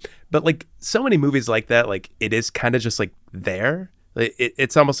 But like so many movies like that, like it is kind of just like there.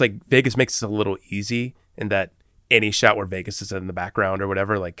 It's almost like Vegas makes it a little easy in that any shot where Vegas is in the background or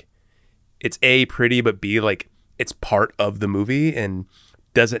whatever, like it's A, pretty, but B, like it's part of the movie and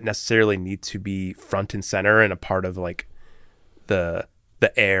doesn't necessarily need to be front and center and a part of like the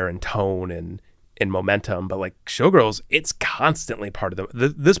air and tone and momentum. But like Showgirls, it's constantly part of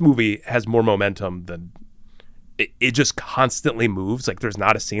this movie has more momentum than it just constantly moves. Like there's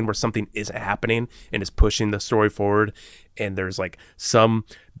not a scene where something isn't happening and is pushing the story forward and there's like some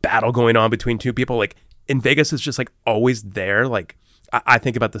battle going on between two people. Like in Vegas is just like always there. Like I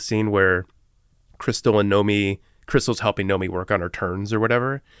think about the scene where Crystal's helping Nomi work on her turns or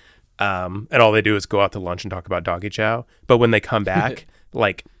whatever. And all they do is go out to lunch and talk about doggy chow. But when they come back,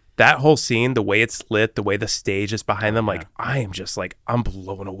 like that whole scene, the way it's lit, the way the stage is behind them, like I am just like, I'm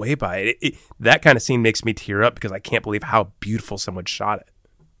blown away by it. That kind of scene makes me tear up because I can't believe how beautiful someone shot it.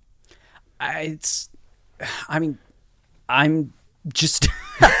 I'm just,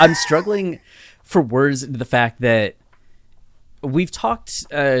 I'm struggling for words. The fact that we've talked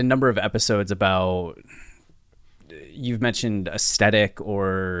a number of episodes about, you've mentioned aesthetic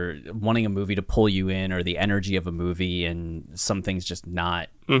or wanting a movie to pull you in or the energy of a movie and some things just not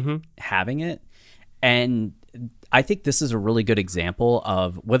having it. And I think this is a really good example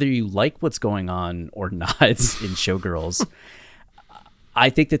of whether you like what's going on or not in Showgirls. I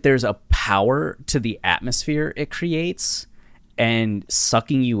think that there's a power to the atmosphere it creates and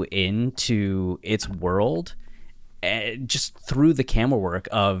sucking you into its world just through the camera work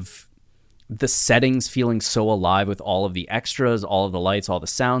of the settings feeling so alive with all of the extras, all of the lights, all the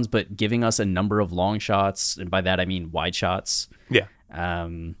sounds, but giving us a number of long shots. And by that, I mean wide shots. Yeah.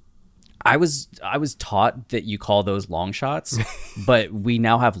 I was taught that you call those long shots, but we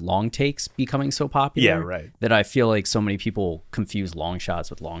now have long takes becoming so popular. Yeah, right. That I feel like so many people confuse long shots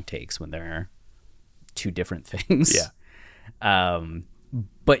with long takes when they're two different things. Yeah.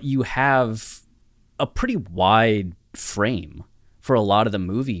 But you have a pretty wide frame for a lot of the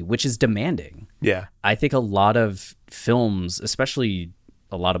movie, which is demanding. Yeah. I think a lot of films, especially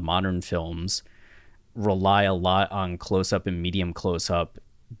a lot of modern films, rely a lot on close-up and medium close-up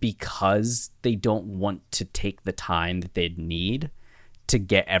because they don't want to take the time that they'd need to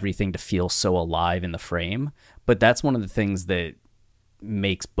get everything to feel so alive in the frame. But that's one of the things that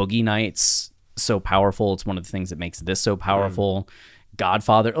makes Boogie Nights so powerful. It's one of the things that makes this so powerful.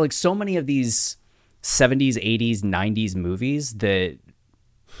 Godfather, like so many of these 70s, 80s, 90s movies that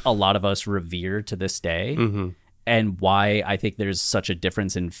a lot of us revere to this day. And why I think there's such a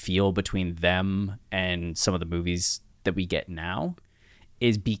difference in feel between them and some of the movies that we get now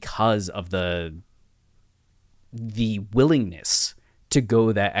is because of the willingness to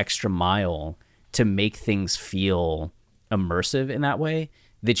go that extra mile to make things feel immersive in that way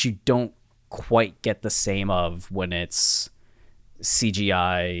that you don't quite get the same of when it's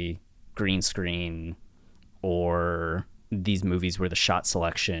CGI, green screen, or these movies where the shot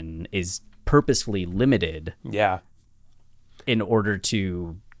selection is purposefully limited in order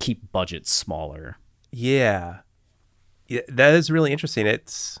to keep budgets smaller. Yeah, that is really interesting.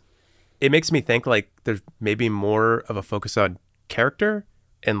 It makes me think like there's maybe more of a focus on character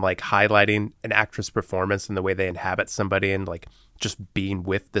and like highlighting an actress performance and the way they inhabit somebody and like just being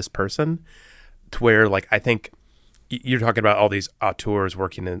with this person, to where like I think you're talking about all these auteurs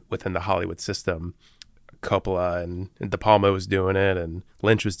working within the Hollywood system. Coppola and De Palma was doing it, and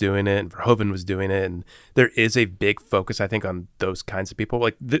Lynch was doing it, and Verhoeven was doing it, and there is a big focus, I think, on those kinds of people.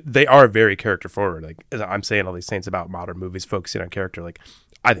 Like they are very character forward. Like as I'm saying all these things about modern movies focusing on character. Like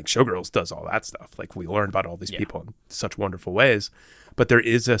I think Showgirls does all that stuff. Like we learn about all these people in such wonderful ways, but there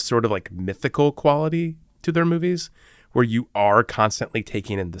is a sort of like mythical quality to their movies where you are constantly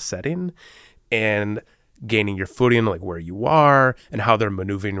taking in the setting and gaining your footing, like where you are and how they're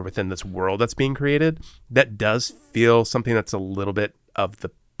maneuvering within this world that's being created. That does feel something that's a little bit of the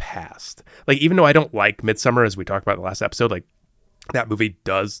past. Like even though I don't like Midsummer, as we talked about in the last episode, like that movie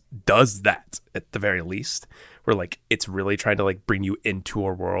does that at the very least, where like it's really trying to like bring you into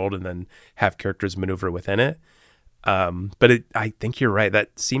a world and then have characters maneuver within it. But I think you're right.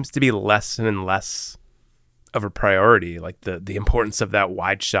 That seems to be less and less of a priority, like the importance of that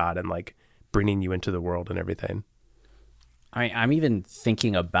wide shot and like bringing you into the world and everything. I'm even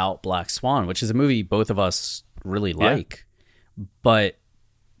thinking about Black Swan, which is a movie both of us really like, but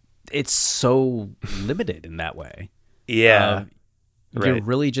it's so limited in that way. Yeah. You're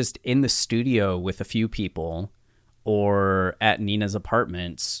really just in the studio with a few people or at Nina's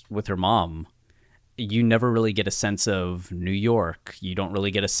apartments with her mom. You never really get a sense of New York. You don't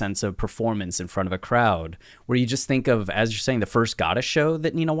really get a sense of performance in front of a crowd, where you just think of, as you're saying, the first Goddess show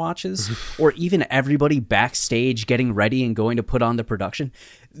that Nina watches, or even everybody backstage getting ready and going to put on the production.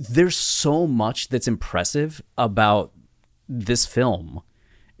 There's so much that's impressive about this film,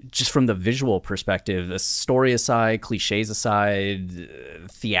 just from the visual perspective, the story aside, cliches aside,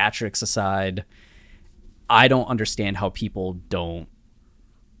 theatrics aside. I don't understand how people don't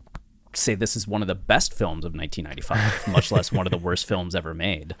say this is one of the best films of 1995, much less one of the worst films ever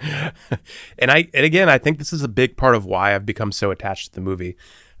made. And again, I think this is a big part of why I've become so attached to the movie.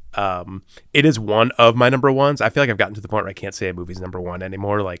 It is one of my number ones. I feel like I've gotten to the point where I can't say a movie's number one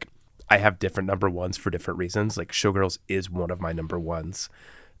anymore. Like I have different number ones for different reasons. Like Showgirls is one of my number ones.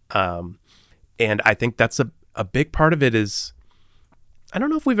 And I think that's a big part of it is, I don't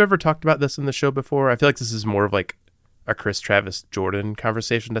know if we've ever talked about this in the show before. I feel like this is more of like a Chris Travis Jordan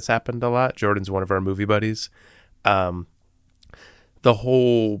conversation that's happened a lot. Jordan's one of our movie buddies. The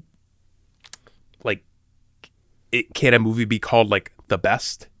whole like, can a movie be called like the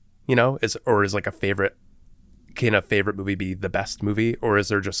best? You know, is like a favorite? Can a favorite movie be the best movie, or is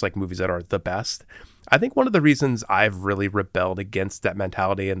there just like movies that are the best? I think one of the reasons I've really rebelled against that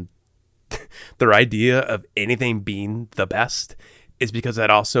mentality and their idea of anything being the best is because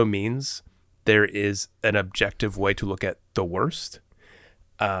that also means there is an objective way to look at the worst.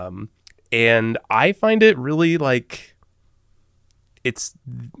 And I find it really like, it's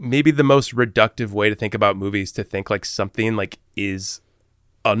maybe the most reductive way to think about movies, to think like something like is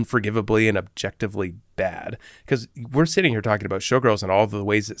unforgivably and objectively bad. Because we're sitting here talking about Showgirls and all the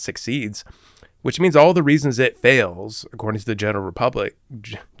ways it succeeds, which means all the reasons it fails, according to the general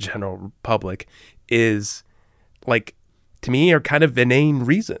public, is like, to me, are kind of inane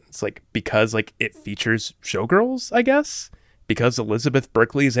reasons. Like because like it features Showgirls, I guess, because Elizabeth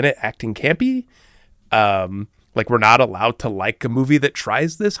Berkley is in it acting campy. Like we're not allowed to like a movie that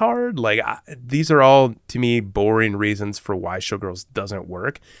tries this hard. Like these are all, to me, boring reasons for why Showgirls doesn't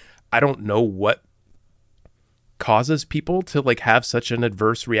work. I don't know what causes people to like have such an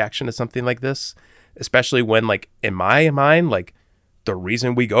adverse reaction to something like this, especially when like in my mind, like the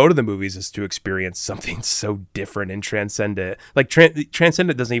reason we go to the movies is to experience something so different and transcendent. Like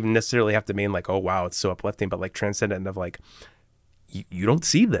transcendent doesn't even necessarily have to mean like, oh wow, it's so uplifting, but like transcendent of like, you don't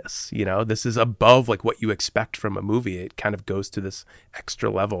see this, you know, this is above like what you expect from a movie. It kind of goes to this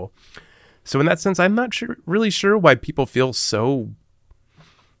extra level. So in that sense, I'm not really sure why people feel so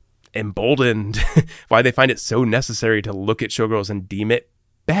emboldened, why they find it so necessary to look at Showgirls and deem it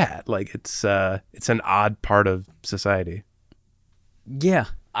bad. Like it's an odd part of society. Yeah,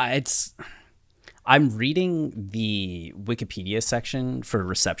 I'm reading the Wikipedia section for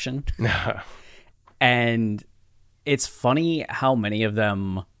reception, and it's funny how many of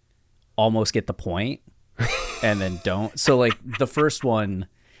them almost get the point and then don't. So like the first one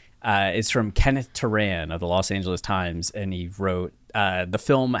is from Kenneth Turan of the Los Angeles Times, and he wrote, the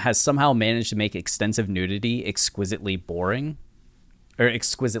film has somehow managed to make extensive nudity exquisitely boring.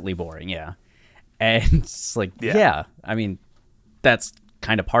 Yeah. And it's like, yeah, I mean, that's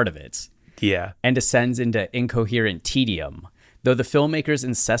kind of part of it. Yeah. And descends into incoherent tedium. Though the filmmaker's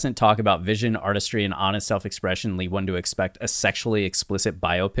incessant talk about vision, artistry, and honest self-expression lead one to expect a sexually explicit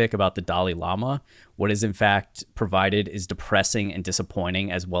biopic about the Dalai Lama, what is in fact provided is depressing and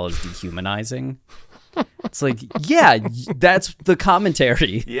disappointing as well as dehumanizing. It's like, yeah, that's the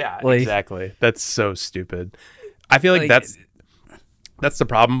commentary. Yeah, like, exactly. That's so stupid. I feel like that's the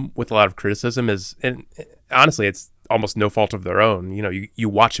problem with a lot of criticism is, and honestly, it's almost no fault of their own. You know, you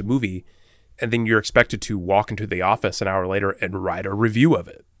watch a movie and then you're expected to walk into the office an hour later and write a review of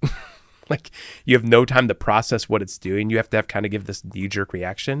it. Like, you have no time to process what it's doing. You have to kind of give this knee-jerk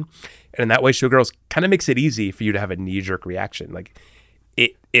reaction. And in that way, Showgirls kind of makes it easy for you to have a knee-jerk reaction. Like,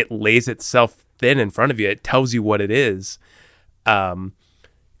 it lays itself thin in front of you. It tells you what it is.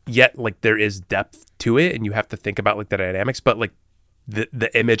 Yet, like, there is depth to it, and you have to think about, like, the dynamics. But, like, the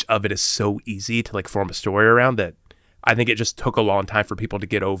image of it is so easy to, like, form a story around that I think it just took a long time for people to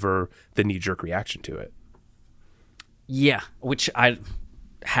get over the knee-jerk reaction to it. Yeah,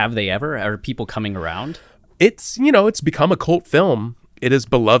 have they ever? Are people coming around? It's, it's become a cult film. It is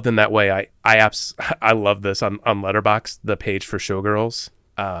beloved in that way. I love this on Letterboxd, the page for Showgirls.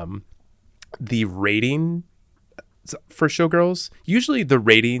 The rating for Showgirls, usually the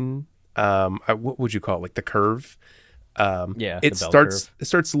rating, what would you call it? Like the curve. It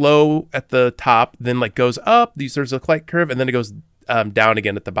starts low at the top, then like goes up. There's a slight curve, and then it goes down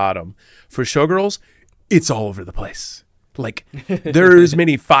again at the bottom. For Showgirls, it's all over the place. Like there's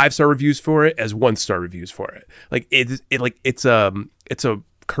many 5-star reviews for it as 1-star reviews for it. Like it's a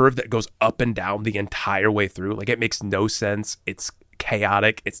curve that goes up and down the entire way through. Like it makes no sense. It's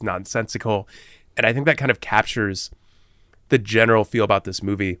chaotic. It's nonsensical, and I think that kind of captures the general feel about this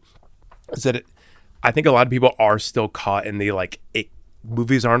movie. Is that I think a lot of people are still caught in the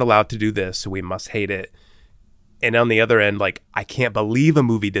movies aren't allowed to do this, so we must hate it. And on the other end, like, I can't believe a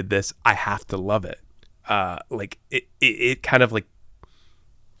movie did this. I have to love it. Like it kind of like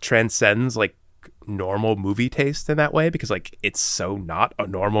transcends like normal movie taste in that way, because like it's so not a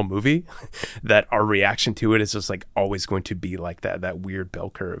normal movie that our reaction to it is just like always going to be like that weird bell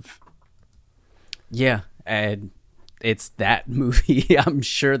curve. Yeah, and it's that movie. I'm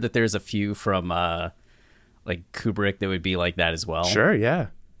sure that there's a few from like Kubrick that would be like that as well. Sure, yeah.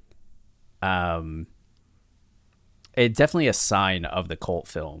 It's definitely a sign of the cult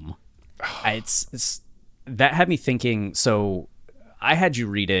film. It's that had me thinking. So I had you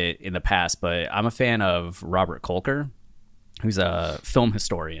read it in the past, but I'm a fan of Robert Kolker, who's a film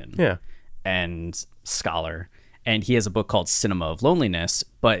historian and scholar. And he has a book called Cinema of Loneliness,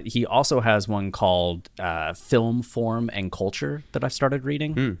 but he also has one called Film, Form, and Culture that I started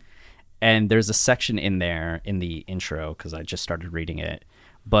reading. And there's a section in there in the intro, because I just started reading it.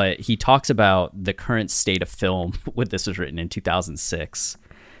 But he talks about the current state of film when this was written in 2006.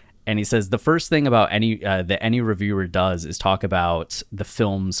 And he says the first thing about that any reviewer does is talk about the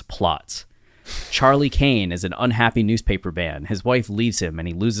film's plot. Charlie Kane is an unhappy newspaper man. His wife leaves him and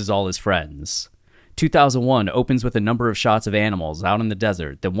he loses all his friends. 2001 opens with a number of shots of animals out in the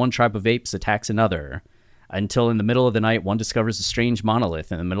desert. Then one tribe of apes attacks another. Until in the middle of the night, one discovers a strange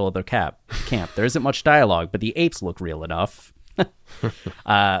monolith in the middle of their camp. There isn't much dialogue, but the apes look real enough.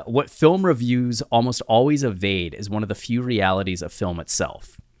 What film reviews almost always evade is one of the few realities of film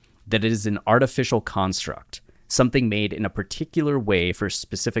itself. That it is an artificial construct, something made in a particular way for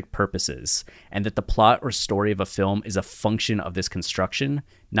specific purposes, and that the plot or story of a film is a function of this construction,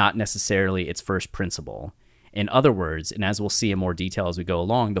 not necessarily its first principle. In other words, and as we'll see in more detail as we go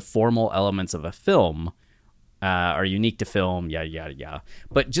along, the formal elements of a film are unique to film, yada, yada, yada.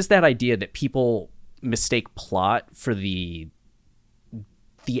 But just that idea that people mistake plot for the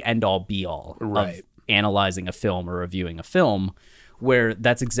end-all, be-all of analyzing a film or reviewing a film, where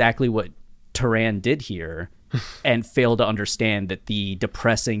that's exactly what Turan did here, and failed to understand that the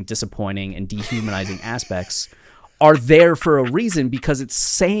depressing, disappointing, and dehumanizing aspects are there for a reason, because it's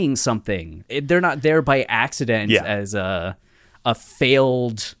saying something. They're not there by accident as a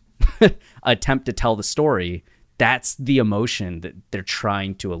failed attempt to tell the story. that's the emotion that they're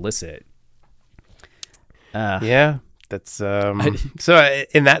trying to elicit. Yeah, that's so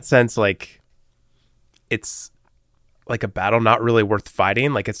in that sense, like, it's like a battle not really worth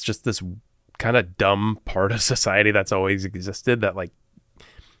fighting. Like, it's just this kind of dumb part of society that's always existed, that like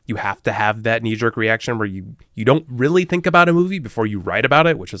you have to have that knee-jerk reaction where you don't really think about a movie before you write about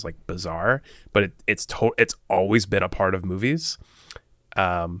it, which is like bizarre, but it's always been a part of movies.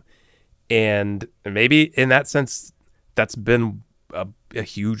 And maybe in that sense, that's been a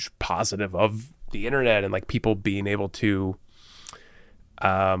huge positive of the internet, and like people being able to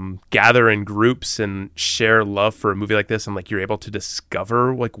gather in groups and share love for a movie like this, and like you're able to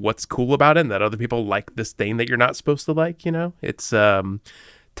discover like what's cool about it, and that other people like this thing that you're not supposed to like. You know, it's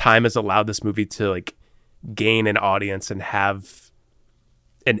time has allowed this movie to like gain an audience and have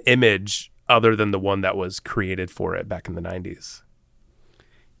an image other than the one that was created for it back in the 90s.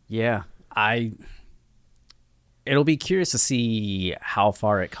 Yeah, it'll be curious to see how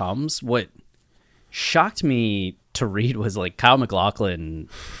far it comes. What shocked me to read was like Kyle MacLachlan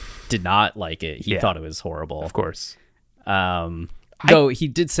did not like it. He thought it was horrible. Of course. Though he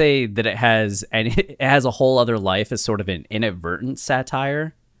did say that it has a whole other life as sort of an inadvertent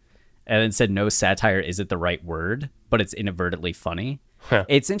satire, and then said no, satire isn't the right word, but it's inadvertently funny. Huh.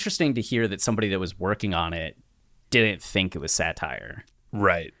 It's interesting to hear that somebody that was working on it didn't think it was satire.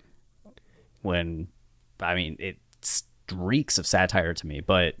 Right. When, I mean, it reeks of satire to me.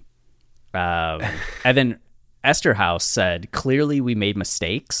 But and then Esterhaus said, clearly we made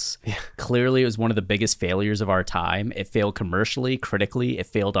mistakes. Yeah. Clearly it was one of the biggest failures of our time. It failed commercially, critically. It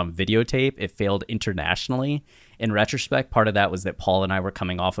failed on videotape. It failed internationally. In retrospect, part of that was that Paul and I were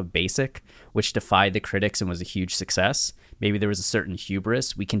coming off of Basic, which defied the critics and was a huge success. Maybe there was a certain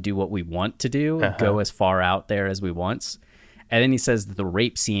hubris. We can do what we want to do, go as far out there as we want. And then he says that the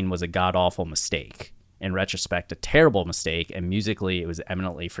rape scene was a god-awful mistake. In retrospect, a terrible mistake, and musically it was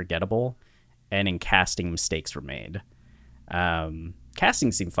eminently forgettable, and in casting, mistakes were made.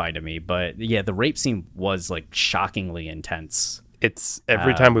 Casting seemed fine to me, but yeah, the rape scene was like shockingly intense. It's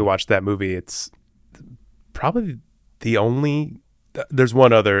every time we watch that movie, it's probably the only... There's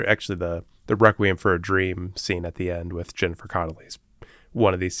one other, actually, the Requiem for a Dream scene at the end with Jennifer Connelly is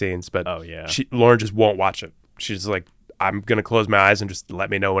one of these scenes, but Lauren just won't watch it. She's like, I'm going to close my eyes and just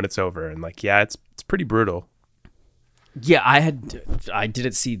let me know when it's over. And like, yeah, it's pretty brutal. Yeah, I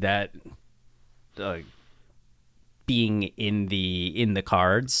didn't see that being in the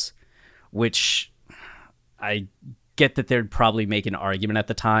cards, which I get that they'd probably make an argument at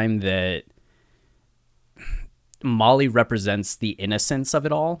the time that Molly represents the innocence of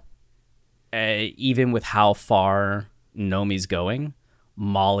it all. Even with how far Nomi's going,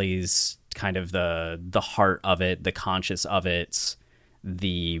 Molly's kind of the heart of it, the conscience of it,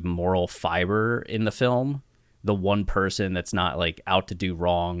 the moral fiber in the film, the one person that's not like out to do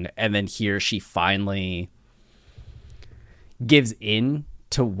wrong. And then here she finally gives in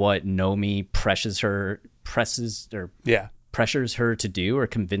to what Nomi pressures her to do, or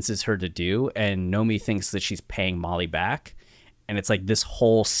convinces her to do, and Nomi thinks that she's paying Molly back, and it's like this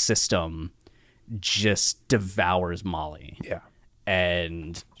whole system just devours Molly. Yeah.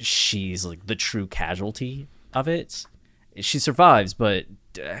 And she's like the true casualty of it. She survives, but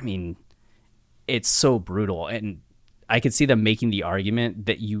I mean, it's so brutal. And I could see them making the argument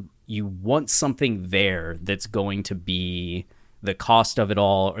that you want something there that's going to be the cost of it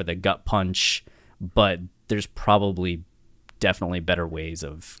all or the gut punch, but there's probably definitely better ways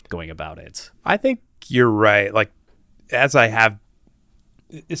of going about it. I think you're right. Like, as I have,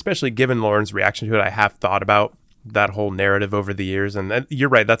 especially given Lauren's reaction to it, I have thought about that whole narrative over the years. And you're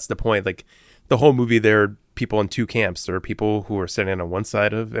right. That's the point. Like, the whole movie, there are people in two camps. There are people who are sitting on one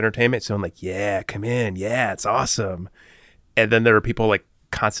side of entertainment, so I'm like, yeah, come in. Yeah, it's awesome. And then there are people like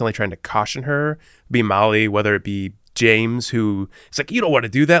constantly trying to caution her, be Molly, whether it be James, who is like, you don't want to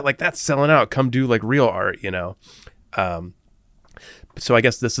do that. Like, that's selling out. Come do like real art, you know? So I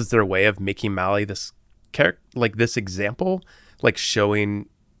guess this is their way of making Molly this character, like this example, like showing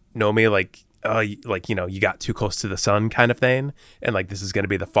Nomi, like, like, you know, you got too close to the sun kind of thing. And like, this is going to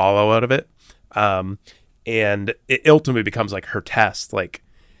be the fallout of it. And it ultimately becomes like her test, like,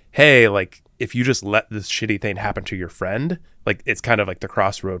 hey, like, if you just let this shitty thing happen to your friend, like, it's kind of like the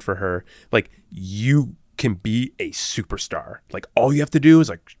crossroad for her. Like, you can be a superstar. Like, all you have to do is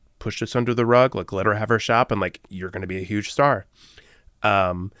like push this under the rug, like let her have her shop, and like, you're going to be a huge star.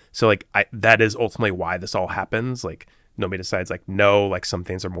 So like, that is ultimately why this all happens. Like, Nomi decides like, no, like some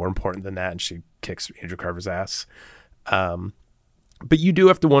things are more important than that. And she kicks Andrew Carver's ass. But you do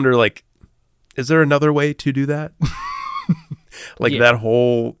have to wonder, like, is there another way to do that? Like, that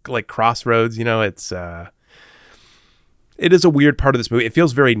whole like crossroads, you know, it's it is a weird part of this movie. It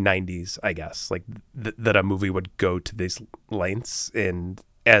feels very 90s, I guess, like that a movie would go to these lengths. And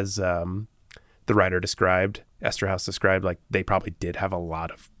as the writer described, Esterhaus described, like they probably did have a lot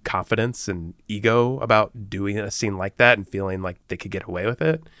of confidence and ego about doing a scene like that and feeling like they could get away with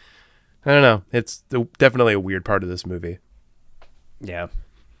it. I don't know. It's definitely a weird part of this movie. Yeah.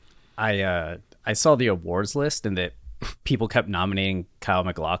 I saw the awards list and that people kept nominating Kyle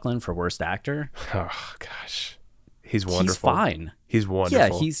MacLachlan for worst actor. Oh gosh. He's wonderful. He's fine. He's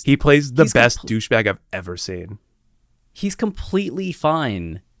wonderful. Yeah, he plays the best douchebag I've ever seen. He's completely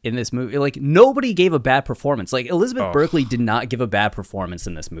fine in this movie. Like, nobody gave a bad performance. Like, Elizabeth Berkley did not give a bad performance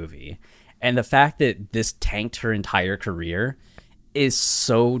in this movie. And the fact that this tanked her entire career is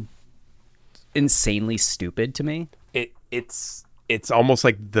so insanely stupid to me. It's almost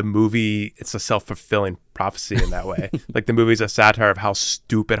like the movie, it's a self-fulfilling prophecy in that way. Like the movie's a satire of how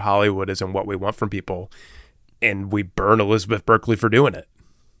stupid Hollywood is and what we want from people. And we burn Elizabeth Berkley for doing it.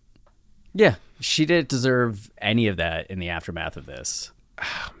 Yeah, she didn't deserve any of that in the aftermath of this.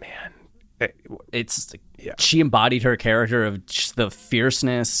 Oh, man. She embodied her character of just the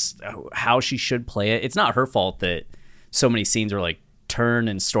fierceness, how she should play it. It's not her fault that so many scenes are like, turn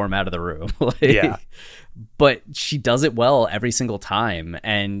and storm out of the room. Yeah. But she does it well every single time.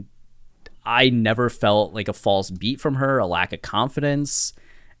 And I never felt like a false beat from her, a lack of confidence.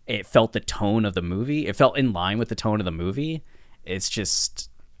 It felt the tone of the movie. It felt in line with the tone of the movie. It's just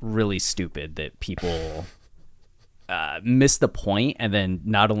really stupid that people missed the point, and then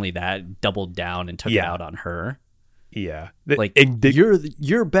not only that, doubled down and took it out on her. Yeah. Like,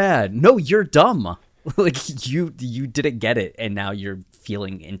 you're bad. No, you're dumb. Like, you didn't get it, and now you're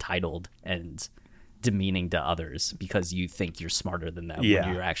feeling entitled and demeaning to others because you think you're smarter than them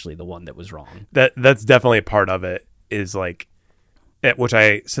when you're actually the one that was wrong. That's definitely a part of it, is like, which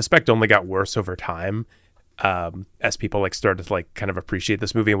I suspect only got worse over time, as people like started to like kind of appreciate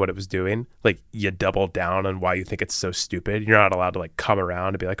this movie and what it was doing. Like, you double down on why you think it's so stupid. You're not allowed to like come around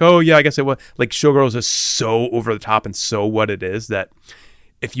and be like, oh yeah, I guess it was. Like, Showgirls is so over the top and so what it is that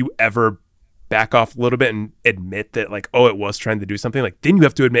if you ever back off a little bit and admit that like, oh, it was trying to do something, like then you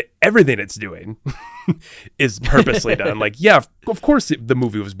have to admit everything it's doing is purposely done. Like, yeah, of course the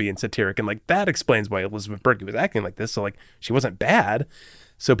movie was being satiric, and like that explains why Elizabeth Berkley was acting like this. So like, she wasn't bad.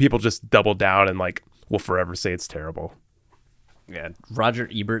 So people just double down and like will forever say it's terrible. Yeah, Roger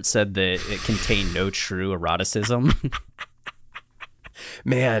Ebert said that it contained no true eroticism.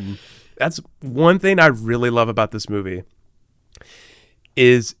 Man, that's one thing I really love about this movie,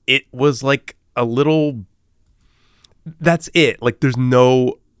 is it was like a little, that's it. Like, there's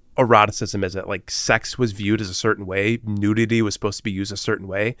no eroticism, is it? Like, sex was viewed as a certain way. Nudity was supposed to be used a certain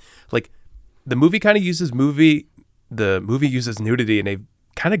way. Like, the movie kind of uses nudity in a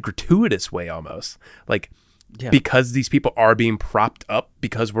kind of gratuitous way almost. Like, because these people are being propped up,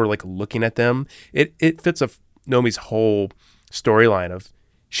 because we're like looking at them, it fits Nomi's whole storyline of,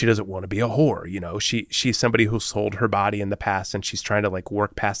 she doesn't want to be a whore, you know. She's somebody who sold her body in the past, and she's trying to like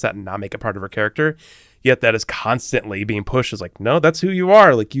work past that and not make it part of her character. Yet that is constantly being pushed as like, no, that's who you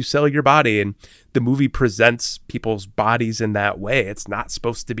are. Like, you sell your body, and the movie presents people's bodies in that way. It's not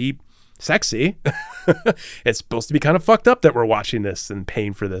supposed to be sexy. It's supposed to be kind of fucked up that we're watching this and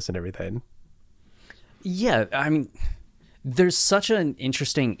paying for this and everything. Yeah, I mean, there's such an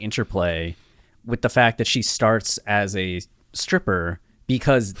interesting interplay with the fact that she starts as a stripper,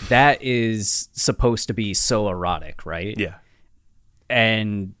 because that is supposed to be so erotic, right? Yeah.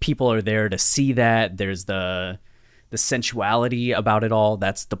 And people are there to see that. There's the sensuality about it all.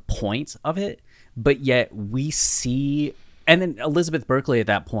 That's the point of it. But yet we see, and then Elizabeth Berkley at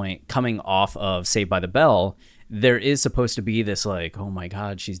that point coming off of Saved by the Bell, there is supposed to be this like, oh my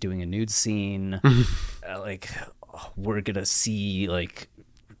God, she's doing a nude scene. Like, oh, we're going to see like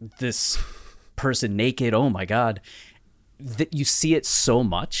this person naked. Oh my God. That you see it so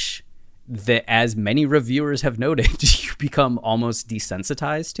much that, as many reviewers have noted, you become almost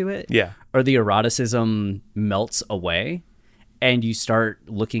desensitized to it. Yeah. Or the eroticism melts away, and you start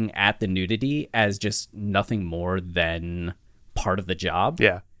looking at the nudity as just nothing more than part of the job.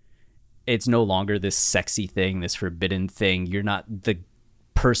 Yeah. It's no longer this sexy thing, this forbidden thing. You're not the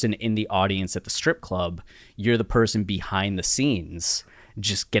person in the audience at the strip club. You're the person behind the scenes,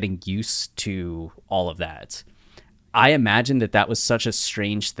 just getting used to all of that. I imagine that was such a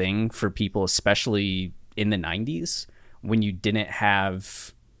strange thing for people, especially in the 90s, when you didn't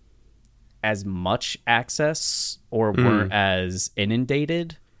have as much access or weren't as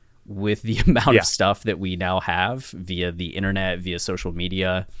inundated with the amount of stuff that we now have via the internet, via social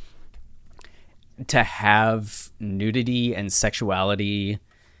media. To have nudity and sexuality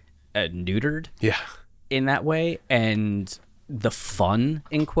neutered in that way, and the fun,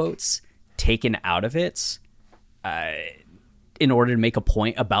 in quotes, taken out of it in order to make a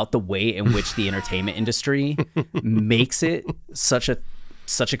point about the way in which the entertainment industry makes it such a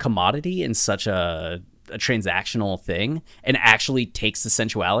commodity and such a transactional thing, and actually takes the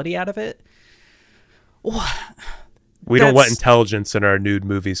sensuality out of it. We don't want intelligence in our nude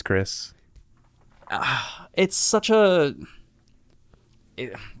movies, Chris. It's such a...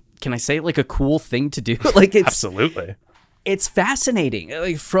 Can I say like a cool thing to do? Like, it's absolutely. It's fascinating.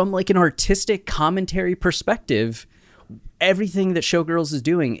 Like, from like an artistic commentary perspective, everything that Showgirls is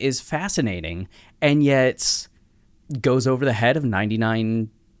doing is fascinating, and yet goes over the head of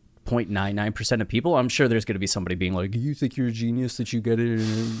 99.99% of people. I'm sure there's going to be somebody being like, "You think you're a genius that you get it?"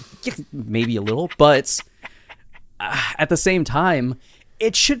 Yeah, maybe a little, but at the same time,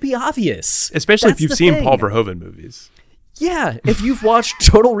 it should be obvious. Especially That's if you've seen Paul Verhoeven movies. Yeah, if you've watched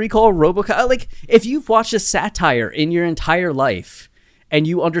Total Recall, RoboCop, like if you've watched a satire in your entire life and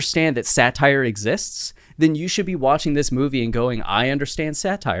you understand that satire exists, then you should be watching this movie and going, I understand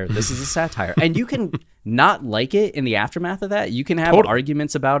satire. This is a satire. And you can not like it in the aftermath of that. You can have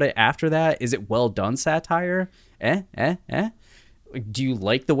arguments about it after that. Is it well done satire? Do you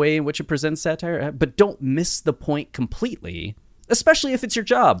like the way in which it presents satire? But don't miss the point completely, especially if it's your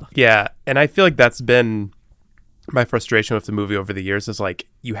job. Yeah, and I feel like that's been my frustration with the movie over the years, is like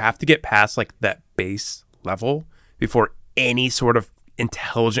you have to get past like that base level before any sort of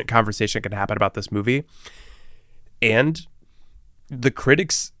intelligent conversation can happen about this movie. And the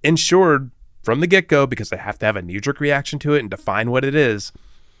critics ensured from the get-go, because they have to have a knee-jerk reaction to it and define what it is,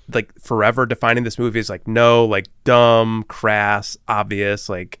 like forever defining this movie as like, no, like dumb, crass, obvious,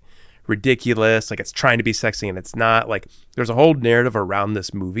 like ridiculous, like it's trying to be sexy and it's not. Like there's a whole narrative around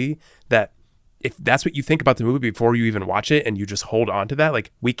this movie that if that's what you think about the movie before you even watch it and you just hold on to that,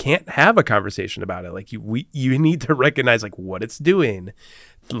 like we can't have a conversation about it. Like you need to recognize like what it's doing.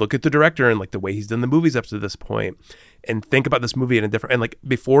 Look at the director and like the way he's done the movies up to this point, and think about this movie in a different, and like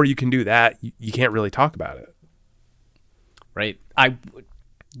before you can do that, you can't really talk about it. Right.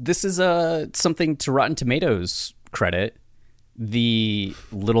 This is something to Rotten Tomatoes credit. The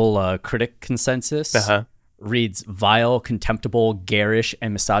little critic consensus reads vile, contemptible, garish,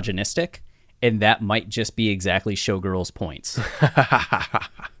 and misogynistic. And that might just be exactly Showgirls' points.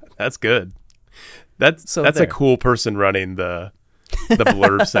 That's good. That's a cool person running the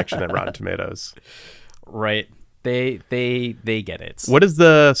blurb section at Rotten Tomatoes. Right. They get it. What is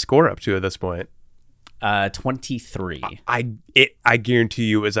the score up to at this point? 23. I guarantee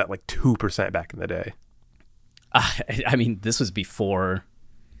you it was at like 2% back in the day. I mean, this was before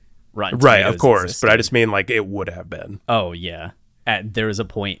Rotten Tomatoes. Right, of course. Existed. But I just mean like it would have been. Oh, yeah. There was a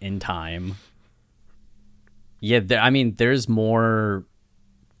point in time. Yeah, there's more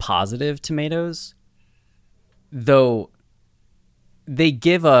positive tomatoes. Though they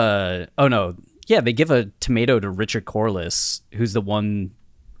give they give a tomato to Richard Corliss, who's the one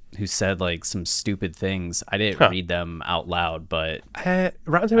who said like some stupid things. I didn't read them out loud, but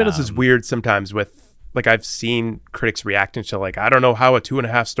Rotten Tomatoes is weird sometimes with, like, I've seen critics reacting to like, I don't know how a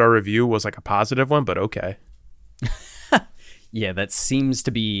 2.5-star review was like a positive one, but okay. Yeah, that seems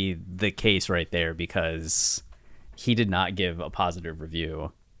to be the case right there, because he did not give a positive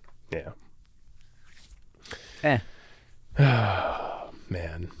review. Yeah. Oh,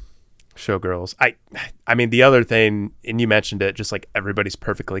 man. Showgirls. I mean, the other thing, and you mentioned it, just like everybody's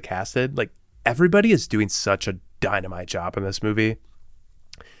perfectly casted. Like everybody is doing such a dynamite job in this movie.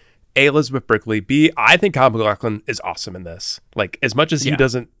 A, Elizabeth Berkley. B, I think Kyle MacLachlan is awesome in this. Like as much as he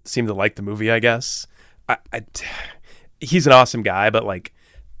doesn't seem to like the movie, I guess. He's an awesome guy, but like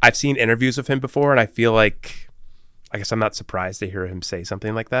I've seen interviews of him before, and I feel like, I guess I'm not surprised to hear him say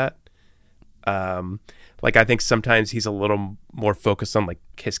something like that. Like I think sometimes he's a little more focused on like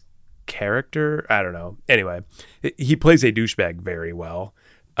his character. I don't know. Anyway, he plays a douchebag very well.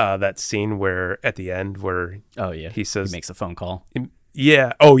 That scene where at the end where he says he makes a phone call.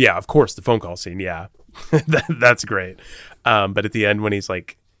 Yeah. Oh yeah. Of course, the phone call scene. Yeah, that's great. But at the end when he's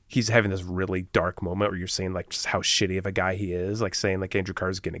like, he's having this really dark moment where you're saying like just how shitty of a guy he is, like saying like Andrew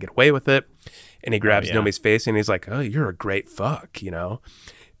Carr's gonna get away with it, and he grabs Nomi's face and he's like, oh, you're a great fuck, you know.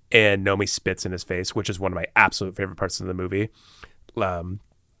 And Nomi spits in his face, which is one of my absolute favorite parts of the movie.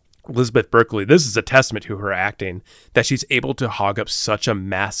 Elizabeth Berkley, this is a testament to her acting, that she's able to hog up such a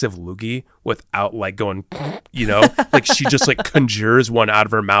massive loogie without like going, you know, like she just like conjures one out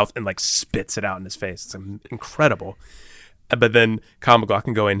of her mouth and like spits it out in his face. It's incredible. But then Kyle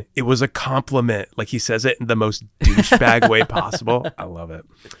MacLachlan going, it was a compliment. Like he says it in the most douchebag way possible. I love it.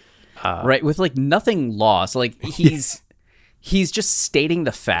 Right. With like nothing lost. Like He's just stating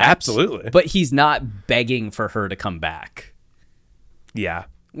the fact. Absolutely. But he's not begging for her to come back. Yeah.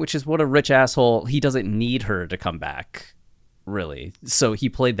 Which is what a rich asshole, he doesn't need her to come back, really. So he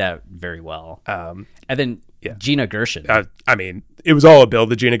played that very well. And then Gina Gershon. I mean, it was all a build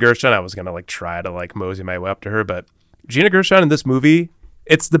to Gina Gershon. I was going to like try to like mosey my way up to her, but Gina Gershon in this movie,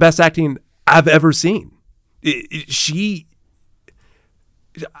 it's the best acting I've ever seen. I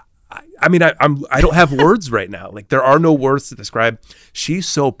don't have words right now. Like, there are no words to describe. She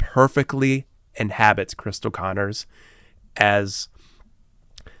so perfectly inhabits Crystal Connors as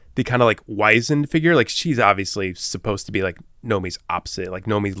the kind of like wizened figure. Like, she's obviously supposed to be like Nomi's opposite. Like,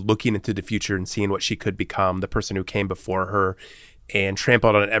 Nomi's looking into the future and seeing what she could become, the person who came before her and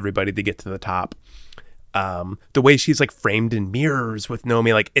trampled on everybody to get to the top. The way she's like framed in mirrors with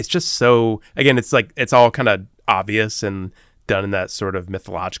Nomi, like, it's just so, again, it's like, it's all kind of obvious and done in that sort of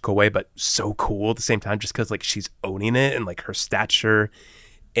mythological way, but so cool at the same time, just because like she's owning it, and like her stature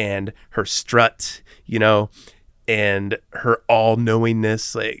and her strut, you know, and her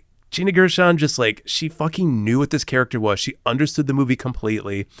all-knowingness. Like, Gina Gershon, just like, she fucking knew what this character was. She understood the movie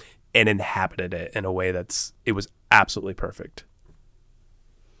completely and inhabited it in a way it was absolutely perfect.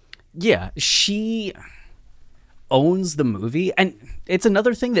 Yeah, she owns the movie, and it's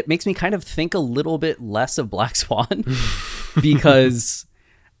another thing that makes me kind of think a little bit less of Black Swan. Because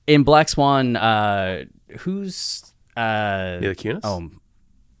in Black Swan, who's Mila Kunis? Oh,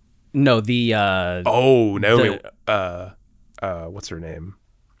 no, Naomi. What's her name?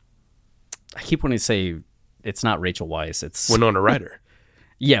 I keep wanting to say it's not Rachel Weisz. It's Winona Ryder.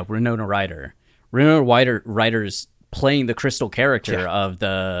 Yeah, Winona Ryder. Winona Ryder's playing the Crystal character of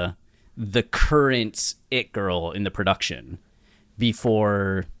the current it girl in the production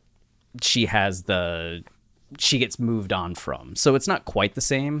before she gets moved on from. So it's not quite the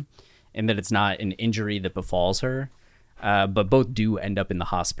same in that it's not an injury that befalls her, but both do end up in the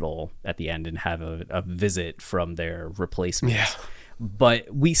hospital at the end and have a visit from their replacement. Yeah.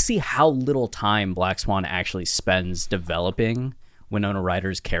 But we see how little time Black Swan actually spends developing Winona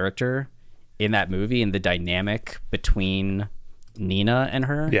Ryder's character in that movie and the dynamic between Nina and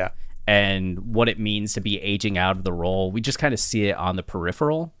her. Yeah. And what it means to be aging out of the role. We just kind of see it on the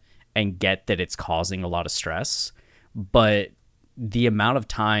peripheral and get that it's causing a lot of stress. But the amount of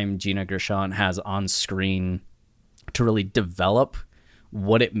time Gina Gershon has on screen to really develop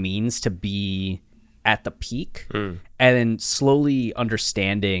what it means to be at the peak and then slowly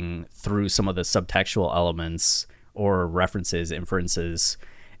understanding through some of the subtextual elements or references, inferences,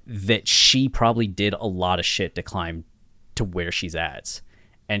 that she probably did a lot of shit to climb to where she's at.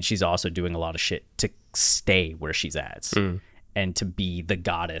 And she's also doing a lot of shit to stay where she's at and to be the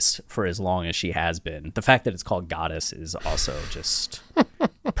goddess for as long as she has been. The fact that it's called Goddess is also just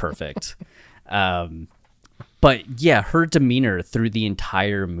perfect. But yeah, her demeanor through the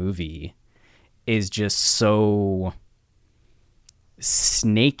entire movie is just so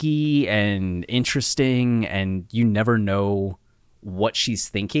snaky and interesting, and you never know what she's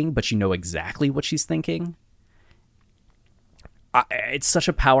thinking, but you know exactly what she's thinking. It's such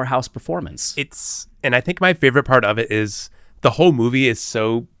a powerhouse performance. And I think my favorite part of it is the whole movie is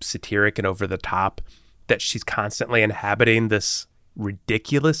so satiric and over the top that she's constantly inhabiting this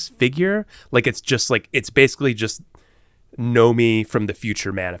ridiculous figure. Like, it's basically just Nomi from the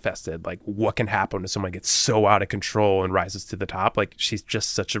future manifested. Like, what can happen when someone gets so out of control and rises to the top? Like, she's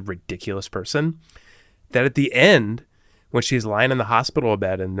just such a ridiculous person that at the end, when she's lying in the hospital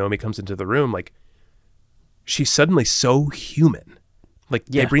bed and Nomi comes into the room, like, she's suddenly so human. Like,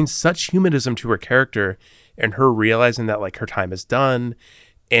 they bring such humanism to her character, and her realizing that like her time is done,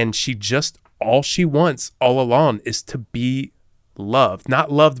 and all she wants all along is to be loved.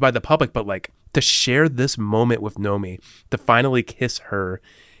 Not loved by the public, but like to share this moment with Nomi, to finally kiss her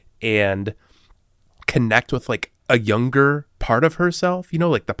and connect with like a younger part of herself, you know,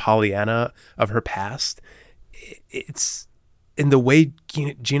 like the Pollyanna of her past. It's in the way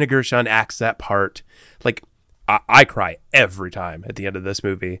Gina Gershon acts that part. Like, I cry every time at the end of this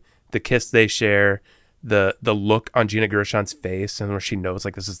movie. The kiss they share, the look on Gina Gershon's face, and where she knows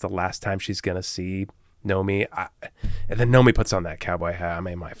like this is the last time she's gonna see Nomi. And then Nomi puts on that cowboy hat. I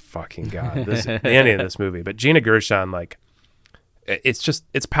mean, my fucking God, the ending of this movie. But Gina Gershon, like,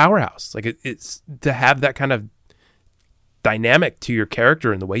 it's powerhouse. Like, it's to have that kind of dynamic to your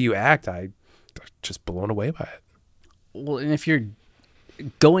character and the way you act. I'm just blown away by it. Well, and if you're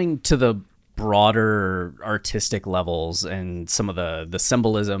going to the broader artistic levels and some of the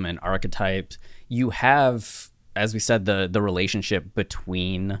symbolism and archetypes, you have, as we said, the relationship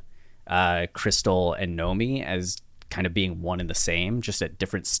between Crystal and Nomi as kind of being one and the same, just at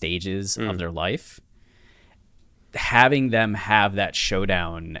different stages of their life. having them have that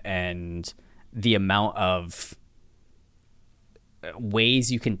showdown and the amount of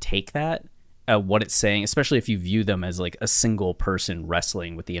ways you can take that, what it's saying, especially if you view them as like a single person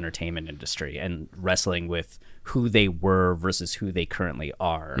wrestling with the entertainment industry and wrestling with who they were versus who they currently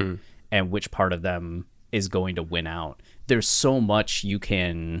are, and which part of them is going to win out. There's so much you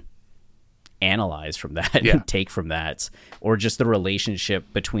can analyze from that and take from that, or just the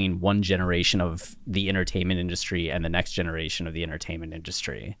relationship between one generation of the entertainment industry and the next generation of the entertainment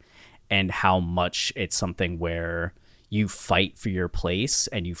industry, and how much it's something where you fight for your place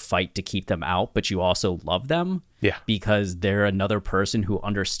and you fight to keep them out, but you also love them because they're another person who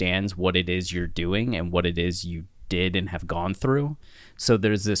understands what it is you're doing and what it is you did and have gone through. So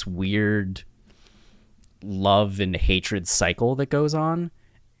there's this weird love and hatred cycle that goes on,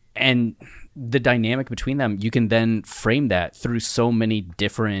 and the dynamic between them, you can then frame that through so many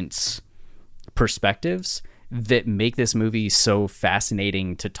different perspectives that make this movie so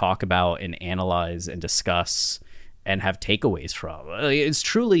fascinating to talk about and analyze and discuss and have takeaways from. It's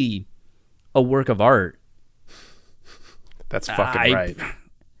truly a work of art. That's fucking right.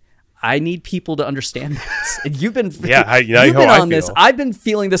 I need people to understand this. And you've been you've been on this. I've been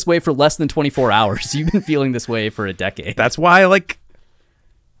feeling this way for less than 24 hours. You've been feeling this way for a decade. That's why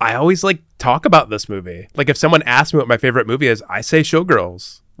I always talk about this movie. Like, if someone asks me what my favorite movie is, I say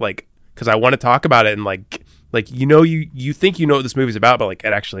Showgirls. Like, because I want to talk about it and you think you know what this movie's about, but it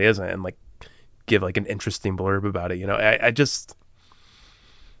actually isn't, and give an interesting blurb about it. I just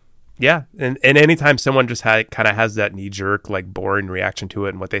and anytime someone just kind of has that knee jerk boring reaction to it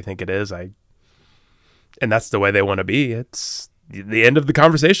and what they think it is, and that's the way they want to be, it's the end of the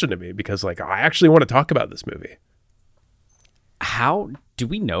conversation to me, because I actually want to talk about this movie. How do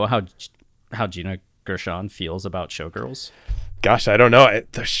we know how Gina Gershon feels about Showgirls? Gosh, I don't know.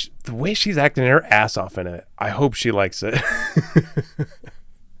 The way she's acting her ass off in it, I hope she likes it.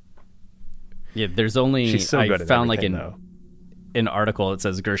 Yeah, there's only, she's so good I at found an article. It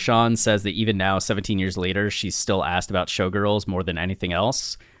says Gershon says that even now, 17 years later, she's still asked about Showgirls more than anything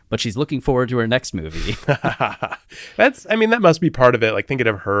else, but she's looking forward to her next movie. That must be part of it. Thinking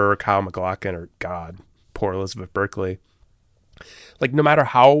of her, Kyle MacLachlan, or God, poor Elizabeth Berkley. No matter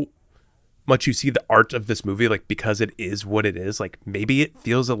how much you see the art of this movie, because it is what it is, maybe it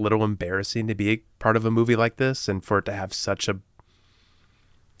feels a little embarrassing to be a part of a movie like this and for it to have such a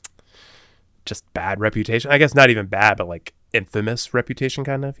just bad reputation. I guess not even bad, but infamous reputation,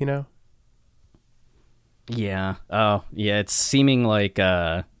 kind of, Yeah. Oh, yeah. It's seeming like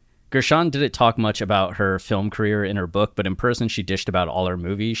Gershon didn't talk much about her film career in her book, but in person, she dished about all her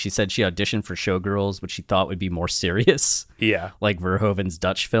movies. She said she auditioned for Showgirls, which she thought would be more serious. Yeah. Like Verhoeven's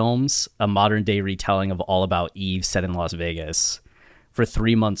Dutch films, a modern-day retelling of All About Eve set in Las Vegas. For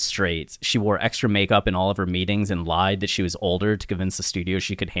 3 months straight, she wore extra makeup in all of her meetings and lied that she was older to convince the studio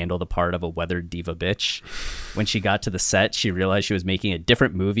she could handle the part of a weathered diva bitch. When she got to the set, she realized she was making a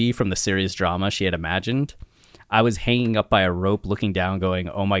different movie from the serious drama she had imagined. I was hanging up by a rope looking down going,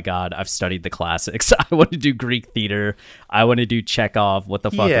 oh my God, I've studied the classics. I want to do Greek theater. I want to do Chekhov. What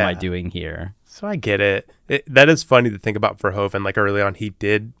the fuck am I doing here? So I get it. That is funny to think about Verhoeven. Early on, he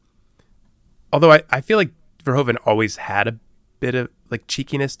did. Although I feel like Verhoeven always had a bit of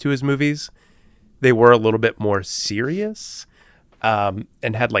cheekiness to his movies. They were a little bit more serious, and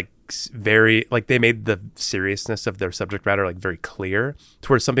had very they made the seriousness of their subject matter very clear, to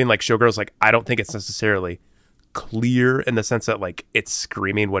where something like Showgirls, I don't think it's necessarily clear in the sense that it's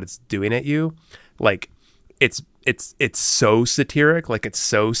screaming what it's doing at you. It's so satiric, it's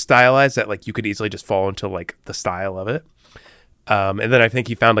so stylized that you could easily just fall into the style of it. And then I think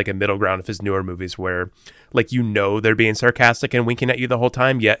he found a middle ground of his newer movies where they're being sarcastic and winking at you the whole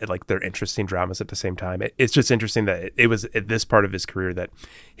time, yet they're interesting dramas at the same time. It's just interesting that it was at this part of his career that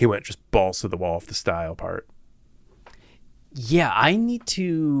he went just balls to the wall of the style part. Yeah, I need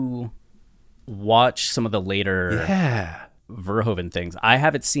to watch some of the later Verhoeven things. I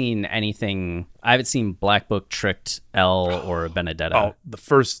haven't seen anything. I haven't seen Black Book, Tricked, L, or Benedetta.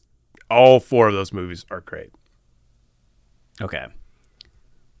 All four of those movies are great. Okay.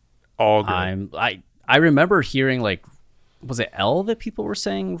 All great. I remember hearing was it L that people were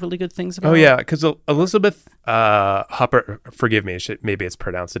saying really good things about? Oh yeah, because Elizabeth Hupper, forgive me, maybe it's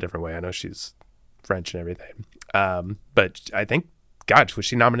pronounced a different way. I know she's French and everything. But I think, God, was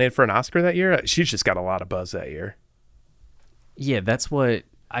she nominated for an Oscar that year? She's just got a lot of buzz that year. Yeah, that's what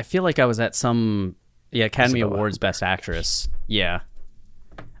I feel like. I was at some Academy Awards Best Actress. Yeah.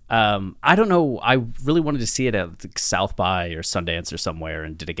 I don't know. I really wanted to see it at South by or Sundance or somewhere,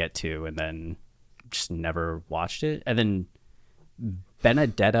 and didn't get to, and then just never watched it. And then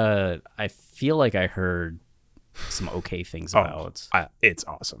Benedetta, I feel like I heard some okay things about. It's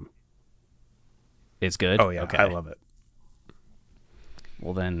awesome. It's good? Oh, yeah. Okay. I love it.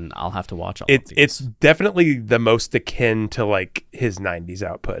 Well, then I'll have to watch all of these. It's definitely the most akin to like his 90s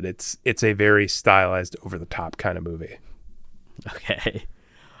output. It's a very stylized, over-the-top kind of movie. Okay.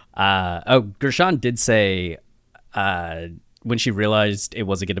 Gershon did say when she realized it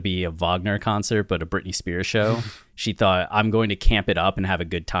wasn't going to be a Wagner concert but a Britney Spears show, she thought, I'm going to camp it up and have a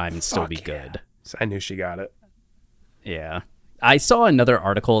good time and still be good. I knew she got it. Yeah. I saw another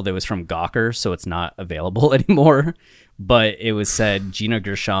article that was from Gawker, so it's not available anymore, but it was said Gina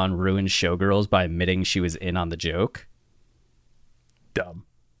Gershon ruined Showgirls by admitting she was in on the joke. Dumb.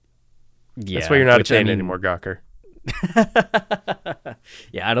 Yeah, that's why you're not a fan anymore, Gawker.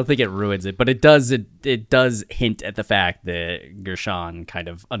 Yeah, I don't think it ruins it, but it does hint at the fact that Gershon kind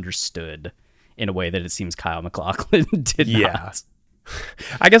of understood in a way that it seems Kyle MacLachlan did not.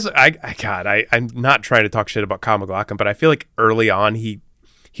 I guess I'm not trying to talk shit about Kyle MacLachlan, but I feel like early on he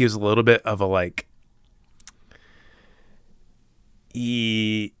was a little bit of a like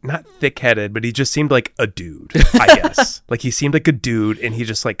not thick-headed, but he just seemed like a dude, I guess. Like he seemed like a dude, and he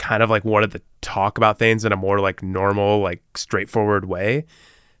just like kind of like wanted to talk about things in a more like normal, like straightforward way,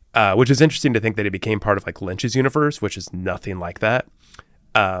 which is interesting to think that he became part of like Lynch's universe, which is nothing like that.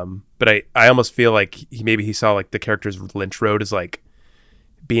 But I almost feel like he saw like the characters Lynch wrote as like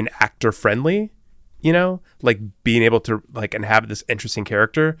being actor friendly, you know, like being able to like inhabit this interesting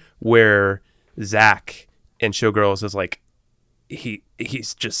character, where Zach in Showgirls is like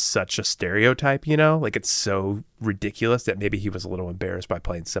he's just such a stereotype, you know, like it's so ridiculous that maybe he was a little embarrassed by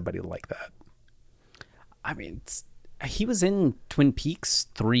playing somebody like that. I mean, he was in Twin Peaks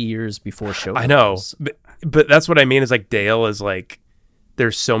 3 years before Showgirls. I know, but that's what I mean is like Dale is like,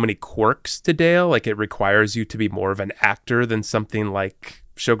 there's so many quirks to Dale, like it requires you to be more of an actor than something like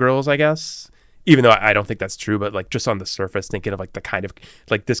Showgirls, I guess. Even though I don't think that's true, but like just on the surface, thinking of like the kind of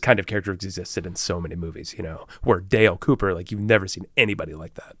like this kind of character existed in so many movies, you know, where Dale Cooper, like you've never seen anybody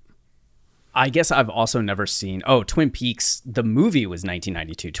like that. I guess I've also never seen, Twin Peaks, the movie was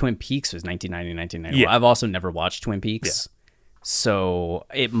 1992. Twin Peaks was 1990, 1991. Yeah. I've also never watched Twin Peaks. Yeah. So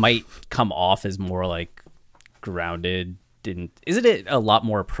it might come off as more like grounded. Isn't it a lot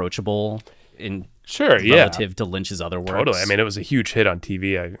more approachable in relative to Lynch's other works? Totally. I mean, it was a huge hit on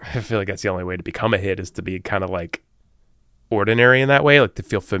TV. I feel like that's the only way to become a hit is to be kind of like ordinary in that way, like to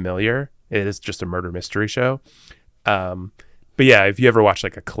feel familiar. It is just a murder mystery show. But yeah, if you ever watch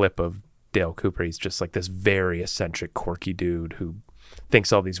like a clip of Dale Cooper, he's just like this very eccentric, quirky dude who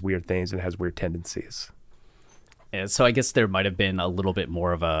thinks all these weird things and has weird tendencies. Yeah, so I guess there might have been a little bit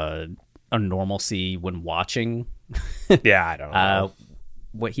more of a normalcy when watching. Yeah, I don't know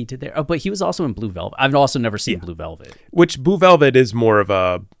what he did there. Oh, but he was also in Blue Velvet. I've also never seen Blue Velvet. Which Blue Velvet is more of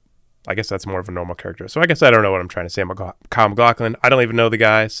a, I guess that's more of a normal character. So I guess I don't know what I'm trying to say. Kyle MacLachlan. I don't even know the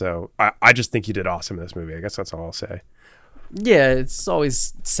guy, so I just think he did awesome in this movie. I guess that's all I'll say. Yeah, it's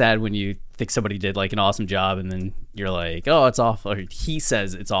always sad when you think somebody did like an awesome job and then you're like, oh, it's awful. Or he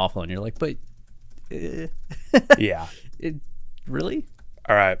says it's awful, and you're like, but yeah, really?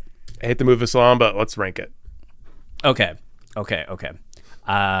 All right. I hate to move this along, but let's rank it. Okay.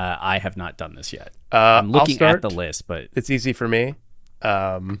 I have not done this yet. I'm looking at the list, but it's easy for me.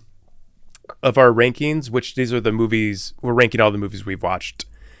 Of our rankings, which these are the movies, we're ranking all the movies we've watched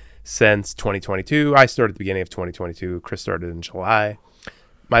since 2022. I started at the beginning of 2022. Chris started in July.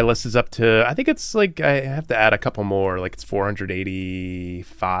 My list is up to, I think it's like, I have to add a couple more, like it's 6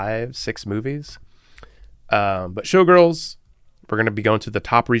 movies. But Showgirls, we're going to be going to the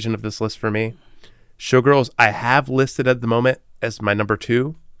top region of this list for me. Showgirls, I have listed at the moment as my number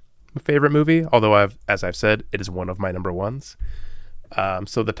 2 favorite movie, although as I've said, it is one of my number 1s.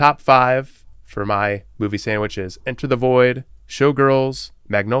 So the top 5 for my movie sandwich is Enter the Void, Showgirls,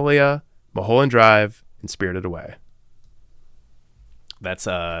 Magnolia, Mulholland Drive, and Spirited Away. That's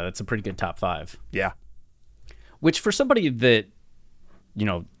a pretty good top 5. Yeah. Which for somebody that, you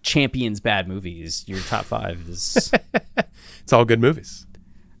know, champions bad movies, your top 5 is it's all good movies.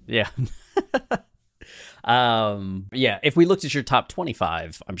 Yeah. Yeah, if we looked at your top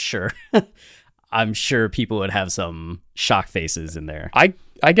 25, I'm sure people would have some shock faces in there. I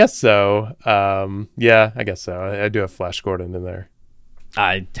guess so. Yeah, I guess so. I do have Flash Gordon in there.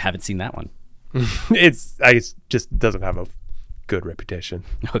 I haven't seen that one. It just doesn't have a good reputation.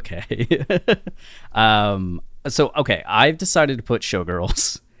 Okay. So I've decided to put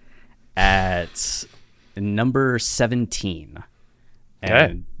Showgirls at number 17.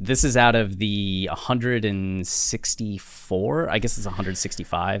 And this is out of the 164. I guess it's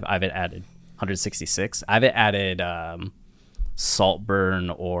 165. I've added 166. I haven't added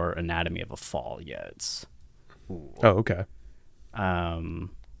Saltburn or Anatomy of a Fall yet, Oh, okay.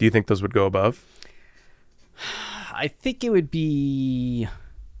 Do you think those would go above? I think it would be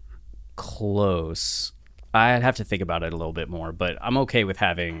close. I'd have to think about it a little bit more, but I'm okay with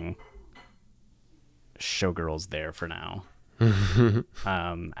having Showgirls there for now.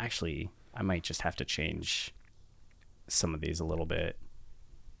 Actually, I might just have to change some of these a little bit.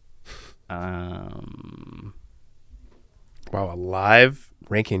 Wow, a live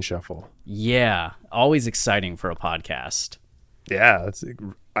ranking shuffle. Yeah, always exciting for a podcast. Yeah,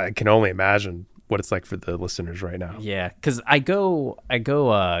 I can only imagine what it's like for the listeners right now. Yeah, because I go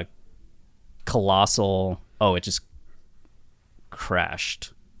Colossal. Oh, it just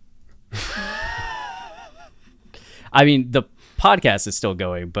crashed. I mean, the podcast is still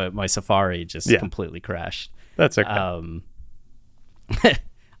going, but my Safari just completely crashed. That's okay.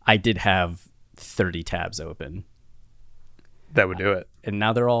 I did have 30 tabs open. That would do it. And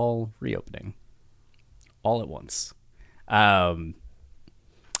now they're all reopening all at once. I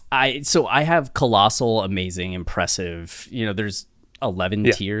have Colossal, Amazing, Impressive. You know, there's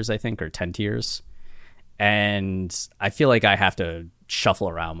 11 tiers, I think, or 10 tiers. And I feel like I have to shuffle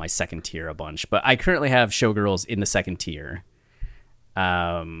around my second tier a bunch. But I currently have Showgirls in the second tier.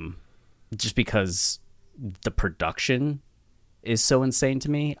 Just because the production is so insane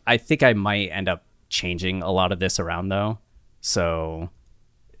to me. I think I might end up changing a lot of this around, though. So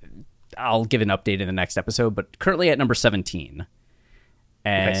I'll give an update in the next episode. But currently at number 17.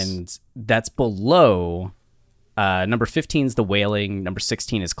 And that's below... number 15 is The Wailing. Number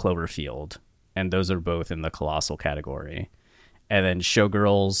 16 is Cloverfield. And those are both in the Colossal category. And then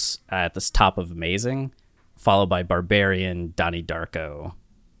Showgirls at the top of Amazing, followed by Barbarian, Donnie Darko,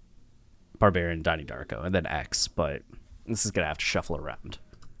 and then X. But this is going to have to shuffle around.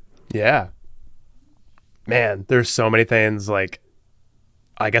 Yeah. Man, there's so many things. Like,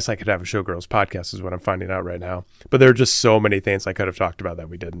 I guess I could have a Showgirls podcast is what I'm finding out right now. But there are just so many things I could have talked about that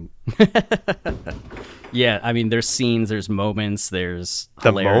we didn't. Yeah, I mean, there's scenes, there's moments, there's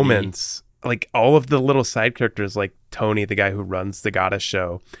the hilarity. Moments. Like, all of the little side characters, like Tony, the guy who runs the Goddess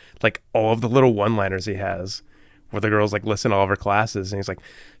show, like, all of the little one-liners he has, where the girls, like, listen to all of her classes, and he's like,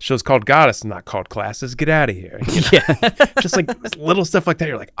 show's called Goddess, not called Classes, get out of here. You know? Yeah. Just, like, little stuff like that,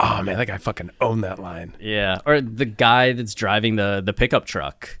 you're like, oh, man, that guy fucking owned that line. Yeah, or the guy that's driving the pickup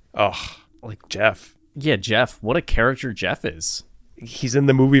truck. Oh, like Jeff. Yeah, Jeff. What a character Jeff is. He's in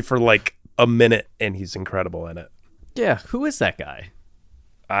the movie for, like, a minute, and he's incredible in it. Yeah, who is that guy?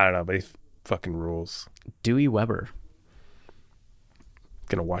 I don't know, but he fucking rules. Dewey Weber.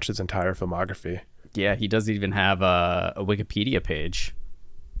 Gonna watch his entire filmography. Yeah, he doesn't even have a Wikipedia page.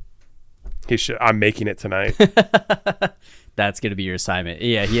 He should. I'm making it tonight. That's gonna be your assignment.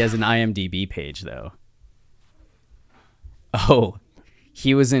 Yeah, he has an IMDb page though. Oh,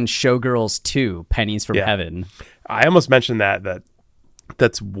 he was in Showgirls 2, Pennies from Heaven. I almost mentioned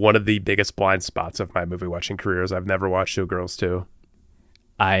that's one of the biggest blind spots of my movie watching career is I've never watched Showgirls 2.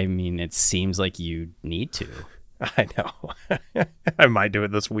 I mean, it seems like you need to. I know. I might do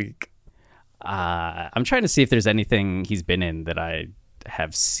it this week. I'm trying to see if there's anything he's been in that I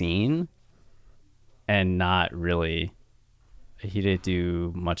have seen and not really. He didn't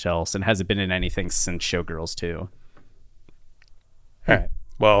do much else and hasn't been in anything since Showgirls 2. All right.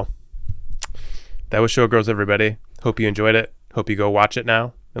 Well, that was Showgirls, everybody. Hope you enjoyed it. Hope you go watch it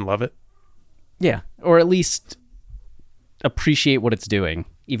now and love it. Yeah. Or at least appreciate what it's doing,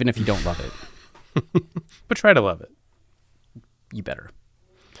 even if you don't love it. But try to love it. You better.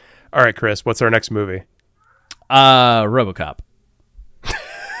 All right, Chris, what's our next movie? RoboCop.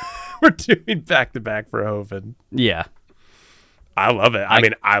 We're doing back-to-back for Hoven. Yeah. I love it. I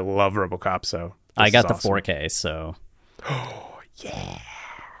mean, I love RoboCop, so I got the 4K, so. Oh, yeah.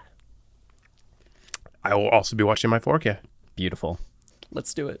 I will also be watching my 4K. Beautiful.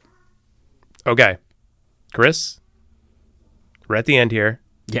 Let's do it. Okay. Chris, we're at the end here.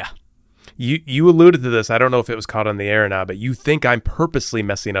 Yeah. You alluded to this. I don't know if it was caught on the air or not, but you think I'm purposely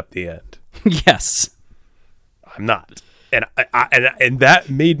messing up the end. Yes. I'm not. And and that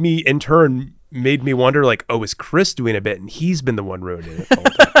made me, in turn, wonder, like, oh, is Chris doing a bit and he's been the one ruining it the whole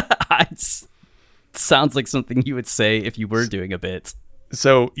time? It sounds like something you would say if you were doing a bit.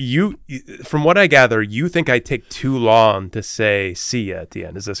 So from what I gather, you think I take too long to say see ya at the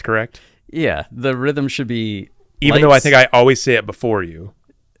end. Is this correct? Yeah. The rhythm should be Even though I think I always say it before you.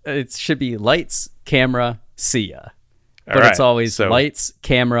 It should be lights, camera, see ya. But it's always lights,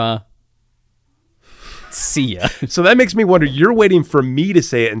 camera, see ya. So that makes me wonder, you're waiting for me to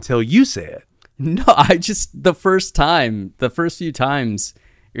say it until you say it. No, the first few times,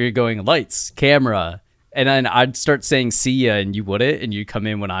 you're going lights, camera, and then I'd start saying see ya and you wouldn't, and you come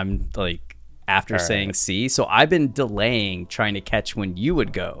in when I'm like after saying C. So I've been delaying trying to catch when you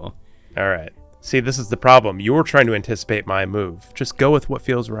would go. All right. See, this is the problem. You were trying to anticipate my move. Just go with what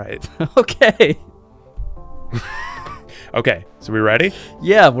feels right. Okay. Okay, so we ready?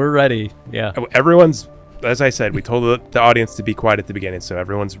 Yeah, we're ready. Yeah. Everyone's, as I said, we told the audience to be quiet at the beginning, so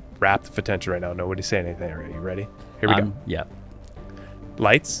everyone's rapt of attention right now. Nobody's saying anything. Are you ready? Here we go. Yeah.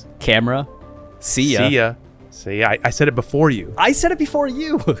 Lights. Camera. See ya. See ya. See, I said it before you. I said it before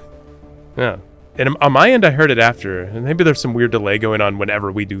you. Yeah. And on my end, I heard it after. And maybe there's some weird delay going on whenever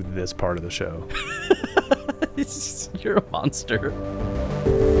we do this part of the show. You're a monster.